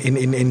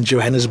 in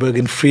Johannesburg,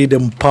 in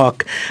Freedom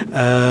Park.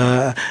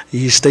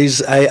 He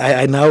stays.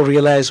 I now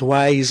realize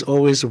why he's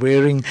always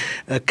wearing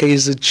a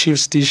Kaizer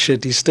Chiefs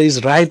t-shirt. He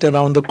stays right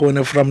around the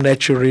corner from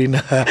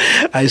Naturina.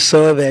 I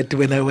saw that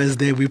when I was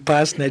there. We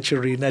passed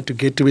Naturina to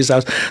get to his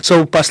house.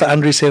 So, Pastor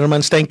Andries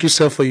Hermans, thank you,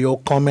 sir, for your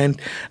comment.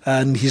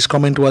 And his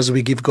comment was,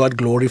 "We give God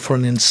glory for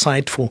an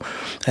insightful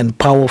and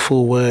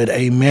powerful word."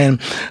 Amen.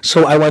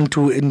 So I want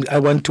to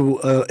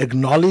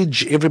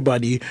acknowledge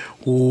everybody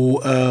who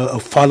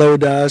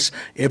followed us,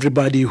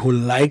 everybody who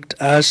liked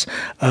us.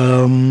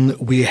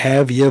 We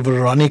have here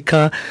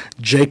Veronica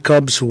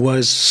Jacobs, who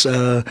was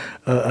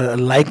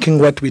liking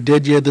what we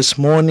did here this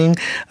morning,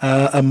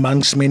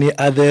 amongst many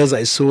others.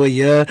 I saw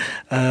here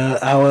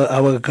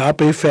our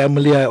Agape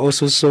family. I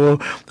also saw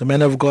the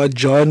man of God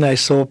John. I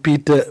saw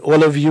Peter.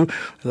 All of you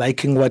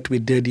liking what we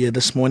did here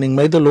this morning.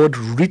 May the Lord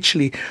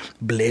richly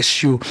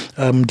bless you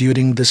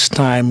during this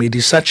time. It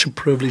is such a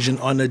privilege and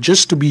honor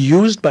just to be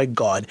used by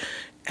God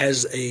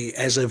as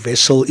a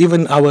vessel.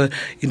 Even our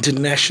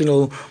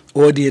international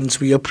audience,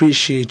 we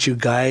appreciate you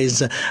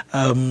guys,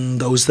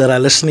 those that are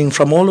listening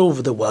from all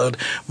over the world.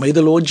 May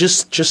the Lord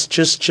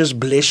just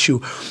bless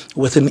you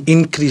with an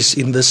increase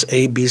in this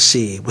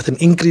ABC, with an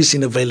increase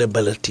in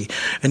availability,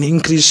 an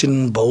increase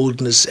in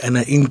boldness, and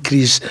an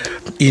increase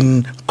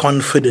in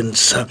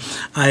confidence.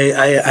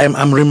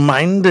 I'm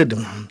reminded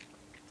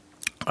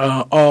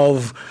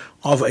of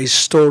a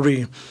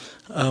story,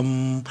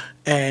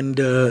 and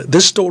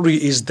this story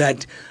is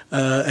that,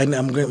 and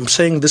I'm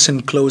saying this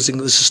in closing,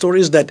 this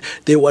story is that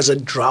there was a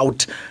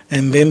drought,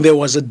 and then there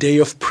was a day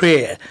of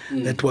prayer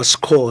that was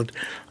called.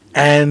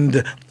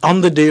 And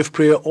on the day of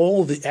prayer,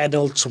 all the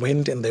adults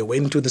went, and they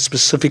went to the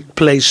specific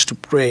place to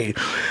pray.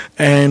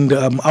 And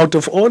out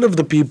of all of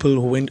the people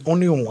who went,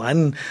 only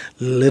one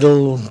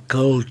little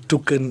girl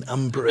took an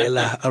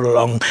umbrella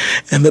along.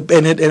 And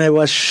it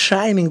was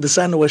shining. The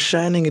sun was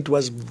shining. It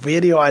was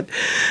very hot.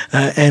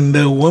 And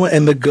the woman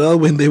and the girl,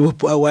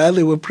 while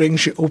they were praying,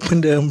 she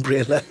opened the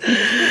umbrella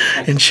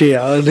and she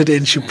held it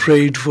and she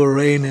prayed for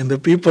rain. And the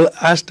people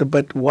asked her,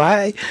 "But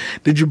why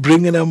did you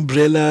bring an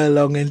umbrella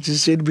along?" And she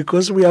said,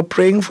 "Because we are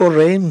praying for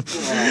rain.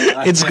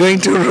 It's going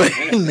to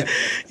rain."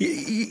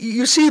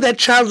 You see that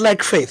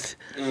childlike faith.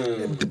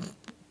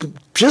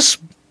 Just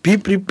be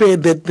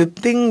prepared that the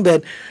thing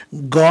that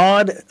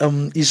God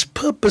is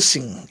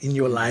purposing in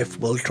your life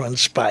will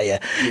transpire.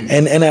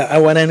 And I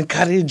want to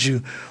encourage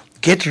you,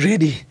 get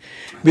ready,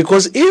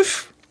 because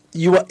if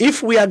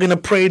we are going to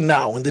pray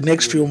now in the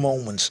next few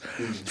moments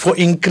for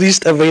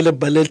increased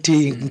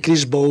availability,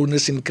 increased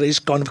boldness,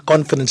 increased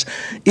confidence,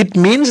 it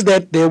means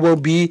that there will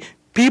be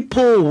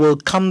people will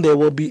come. There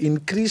will be an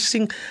increase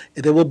in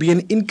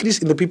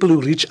the people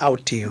who reach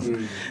out to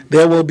you.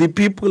 There will be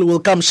people who will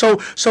come. So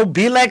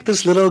be like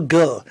this little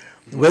girl.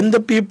 When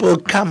the people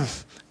come,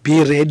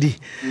 be ready.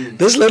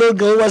 This little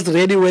girl was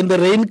ready when the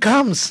rain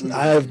comes.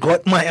 I've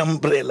got my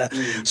umbrella.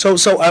 So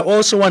I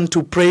also want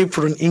to pray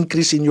for an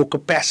increase in your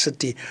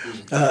capacity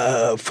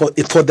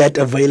for that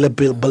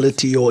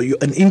availability, or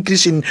an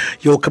increase in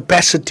your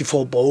capacity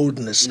for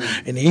boldness,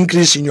 an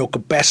increase in your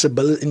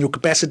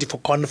capacity for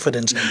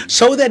confidence,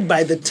 so that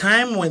by the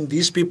time when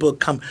these people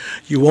come,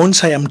 you won't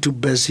say, "I'm too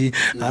busy,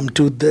 I'm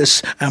too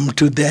this, I'm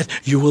too that."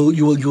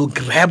 You'll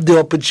grab the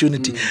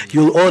opportunity.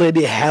 You'll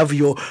already have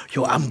your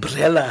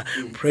umbrella.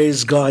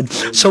 Praise God.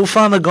 So,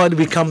 Father God,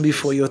 we come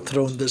before your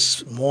throne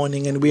this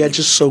morning, and we are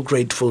just so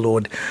grateful,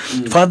 Lord.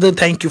 Father,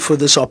 thank you for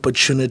this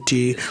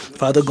opportunity,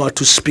 Father God,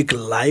 to speak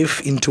life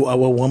into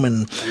our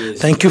woman.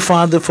 Thank you,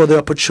 Father, for the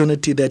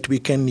opportunity that we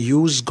can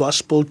use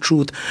gospel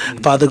truth,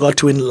 Father God,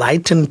 to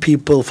enlighten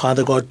people,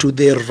 Father God, to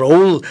their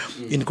role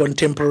in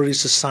contemporary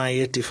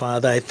society,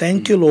 Father. I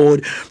thank you,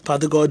 Lord,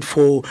 Father God,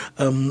 for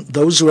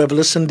those who have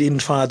listened in,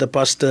 Father,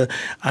 Pastor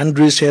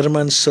Andries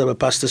Hermans,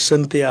 Pastor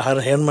Cynthia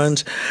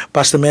Hermans,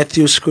 Pastor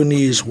Matthew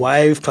Schooney, his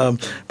wife,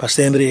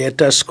 Pastor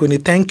Henrietta Schooney.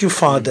 Thank you,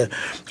 Father,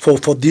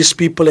 for these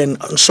people and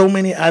so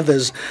many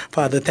others,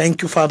 Father.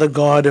 Thank you, Father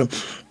God,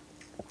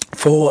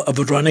 for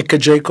Veronica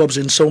Jacobs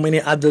and so many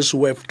others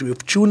who have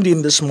tuned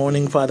in this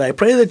morning, Father. I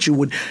pray that you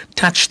would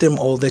touch them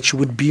all, that you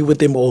would be with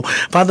them all,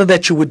 Father,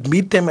 that you would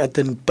meet them at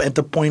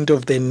the point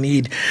of their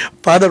need.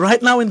 Father,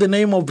 right now in the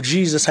name of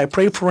Jesus, I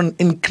pray for an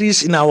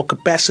increase in our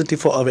capacity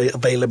for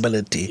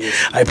availability.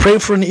 I pray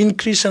for an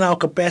increase in our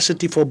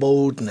capacity for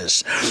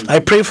boldness. I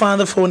pray,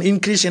 Father, for an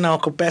increase in our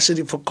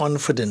capacity for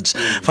confidence.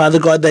 Father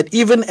God, that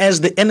even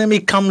as the enemy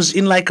comes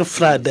in like a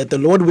flood, that the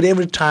Lord would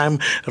every time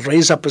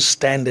raise up a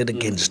standard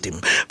against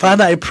him.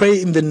 Father, I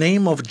pray in the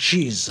name of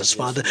Jesus,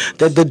 Father,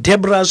 that the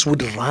Deborahs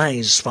would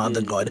rise,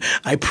 Father God.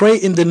 I pray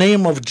in the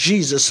name of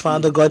Jesus,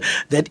 Father God,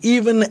 that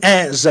even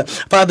as,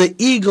 Father,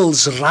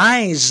 eagles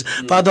rise,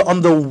 Father,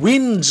 on the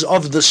winds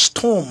of the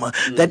storm,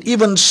 that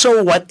even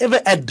so,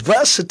 whatever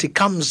adversity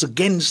comes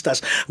against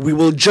us, we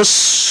will just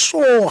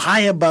soar high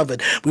above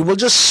it. We will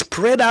just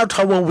spread out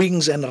our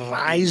wings and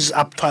rise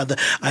up, Father.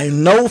 I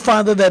know,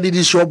 Father, that it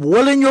is your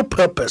will and your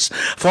purpose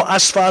for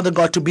us, Father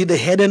God, to be the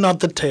head and not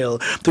the tail,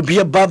 to be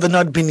above and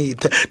not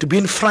beneath, to be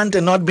in front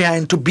and not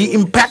behind, to be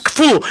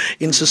impactful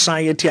in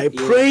society. I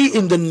pray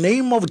in the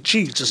name of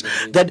Jesus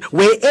that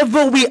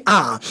wherever we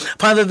are,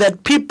 Father,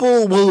 that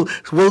people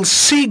will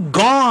see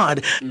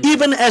God,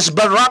 even as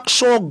Barak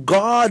saw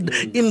God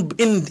in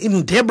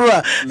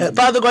Deborah.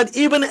 Father God,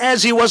 even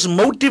as he was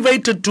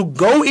motivated to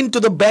go into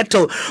the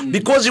battle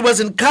because he was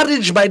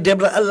encouraged by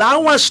Deborah,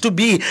 allow us to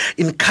be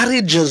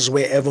encouragers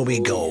wherever we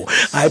go.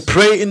 I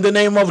pray in the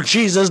name of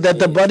Jesus that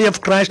the body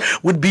of Christ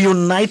would be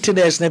united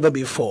as never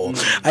before.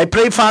 I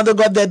pray, Father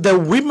God, that the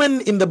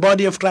women in the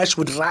body of Christ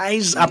would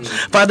rise up,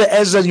 Father,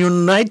 as a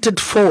united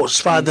force,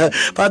 Father,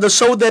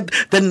 so that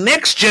the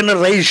next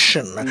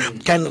generation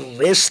can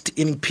rest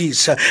in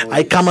peace.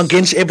 I come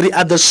against every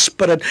other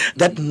spirit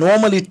that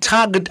normally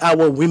target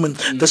our women,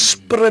 the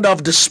spirit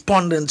of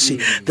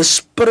despondency, the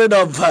spirit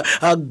of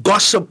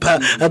gossip,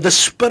 the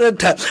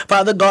spirit,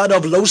 Father God,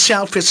 of low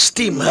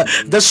self-esteem,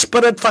 the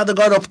spirit, Father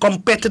God, of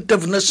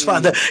competitiveness,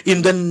 Father,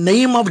 in the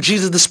name of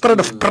Jesus, the spirit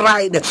of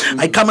pride.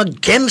 I come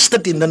against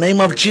it in the name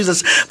of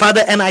Jesus,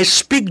 Father, and I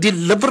speak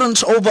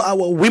deliverance over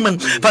our women,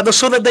 Father,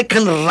 so that they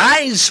can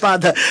rise,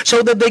 Father,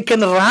 so that they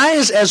can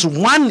rise as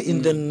one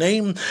in the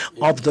name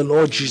of the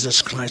Lord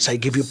Jesus Christ. I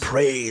give you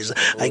praise,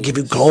 I give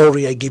you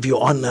glory, I give you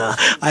honor.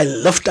 I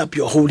lift up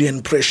your holy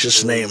and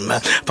precious name.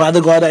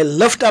 Father God, I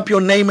lift up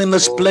your name in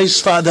this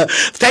place, Father.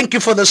 Thank you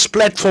for this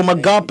platform,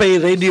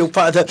 Agape Radio,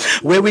 Father,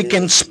 where we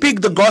can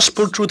speak the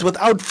gospel truth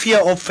without fear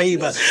or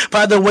favor,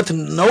 Father, with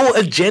no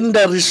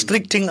agenda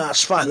restricting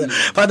us, Father.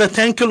 Father,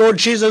 thank you, Lord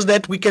Jesus,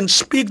 that we can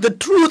speak the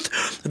truth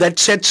that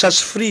sets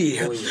us free,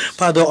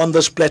 Father, on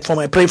this platform.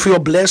 I pray for your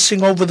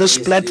blessing over this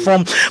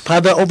platform,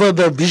 Father, over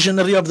the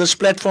visionary of this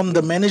platform,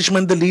 the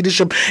management, the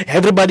leadership,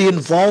 everybody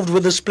involved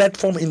with this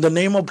platform, in the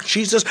name of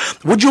Jesus.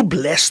 Would you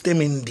bless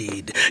them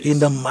indeed, in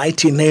the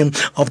mighty name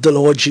of the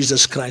Lord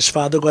Jesus Christ.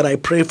 Father God, I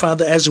pray,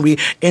 Father, as we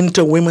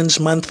enter Women's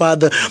Month,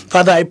 Father,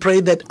 I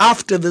pray that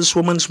after this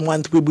Women's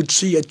Month, we would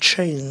see a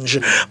change,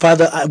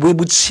 Father. We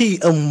would see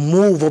a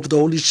move of the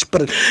Holy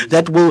Spirit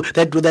that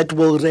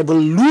will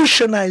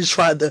revolutionize,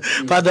 Father,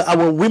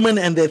 our women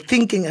and their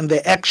thinking and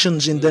their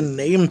actions, in the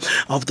name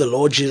of the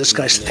Lord Jesus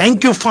Christ.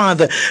 Thank you,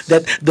 Father,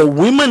 that the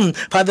women,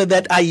 Father,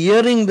 that are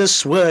hearing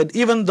this word,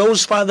 even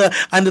those, Father,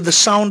 under the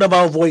sound of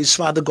our voice,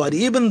 Father God,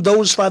 even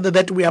those, Father,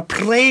 that we are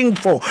praying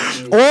for,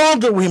 all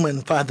the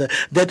women, Father,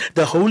 that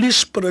the Holy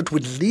Spirit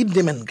would lead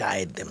them and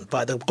guide them,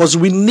 Father, because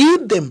we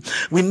need them.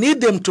 We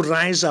need them to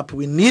rise up.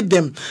 We need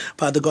them,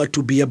 Father God,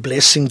 to be a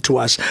blessing to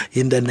us,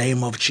 in the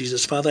name of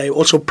Jesus. Father, I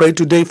also pray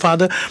today,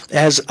 Father,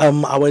 as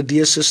our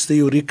dear sister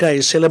Eureka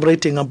is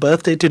celebrating her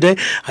birthday today,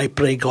 I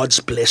pray God's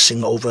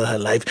blessing over her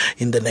life,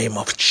 in the name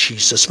of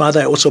Jesus.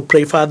 Father, I also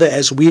pray, Father,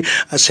 as we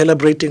are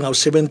celebrating our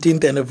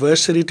 17th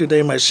anniversary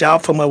today,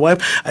 myself and my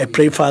wife, I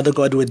pray, Father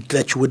God,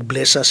 that you would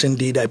bless us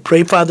indeed. I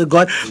pray, Father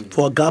God,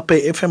 for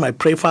Agape FM. I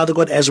pray, Father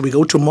God, as we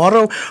go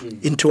tomorrow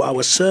into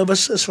our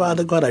services,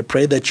 Father God, I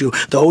pray that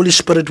the Holy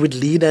Spirit would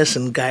lead us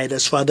and guide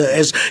us, Father,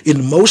 as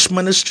in most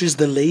ministries,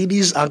 the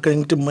ladies are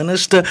going to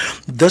minister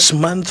this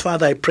month,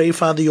 Father. I pray,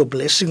 Father, your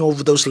blessing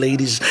over those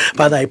ladies.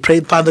 Father, I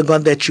pray, Father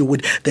God, that you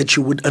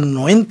would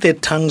anoint their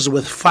tongues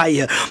with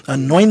fire,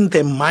 anoint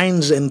their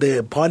minds and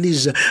their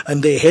bodies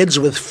and their heads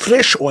with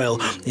fresh oil,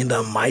 in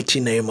the mighty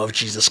name of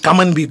Jesus. Come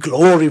and be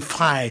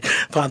glorified,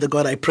 Father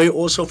God. I pray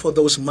also for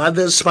those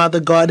mothers, Father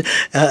God,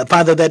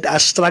 Father, that are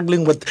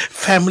struggling with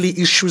family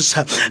issues,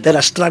 that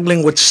are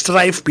struggling with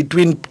strife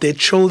between their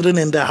children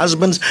and their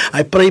husbands.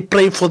 I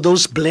pray for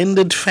those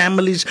blended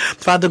families,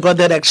 Father God,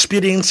 that are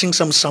experiencing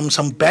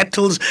some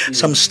battles,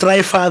 some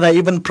strife, Father. I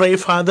even pray,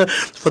 Father,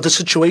 for the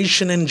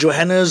situation in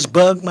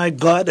Johannesburg, my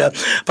God,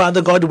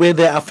 Father God, where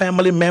there are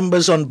family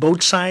members on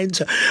both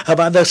sides,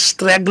 Father,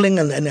 struggling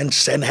and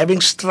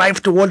having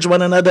strife towards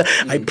one another.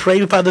 I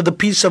pray, Father, the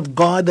peace of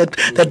God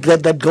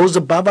that goes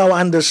above our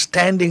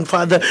understanding,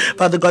 Father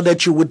God,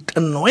 that you would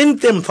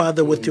anoint them,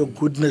 Father, with your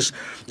goodness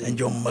and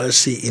your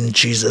mercy, in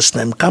Jesus'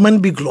 name. Come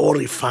and be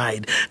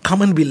glorified.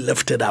 Come and be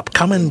lifted up.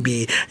 Come and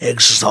be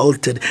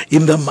exalted,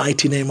 in the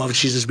mighty name of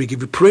Jesus. We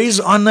give you praise,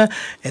 honor,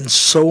 and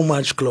so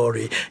much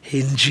glory,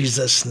 in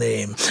Jesus'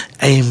 name.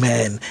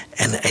 Amen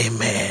and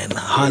amen.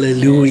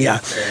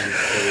 Hallelujah.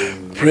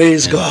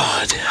 Praise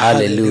God.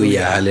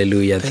 Hallelujah.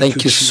 Hallelujah.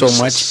 Thank you so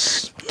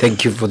much.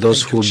 Thank you for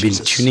those who have been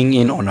tuning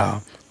in on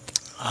our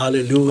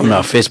Hallelujah. on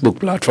our Facebook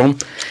platform.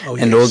 Oh,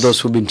 And all yes. those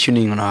who've been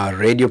tuning on our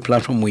radio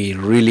platform, we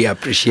really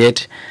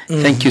appreciate.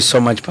 Thank you so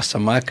much, Pastor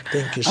Mark.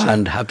 Thank you, sir.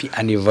 And happy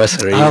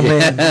anniversary.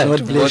 Amen. God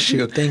to bless both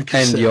you. Thank you,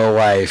 and sir. your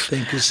wife.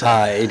 Thank you,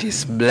 sir. It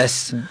is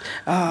blessed.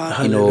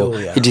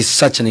 Hallelujah. It is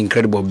such an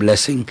incredible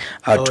blessing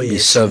Oh, to be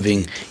yes,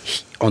 serving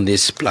on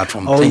this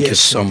platform. Oh, Thank you yes,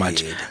 so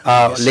much. indeed.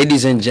 Yes.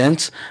 Ladies and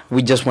gents,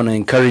 we just want to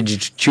encourage you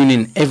to tune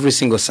in every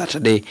single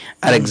Saturday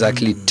at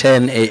exactly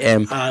 10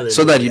 a.m.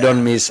 so that you Hallelujah.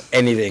 don't miss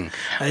anything.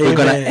 We're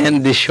going to Amen.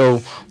 end the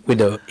show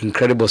with an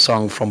incredible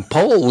song from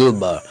Paul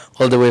Wilbur,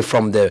 all the way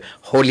from the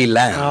Holy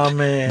Land.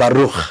 Amen.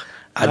 Baruch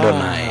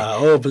Adonai.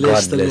 Oh,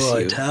 bless God the bless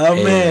Lord. you.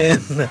 Amen.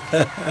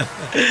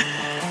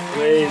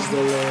 Praise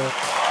the Lord.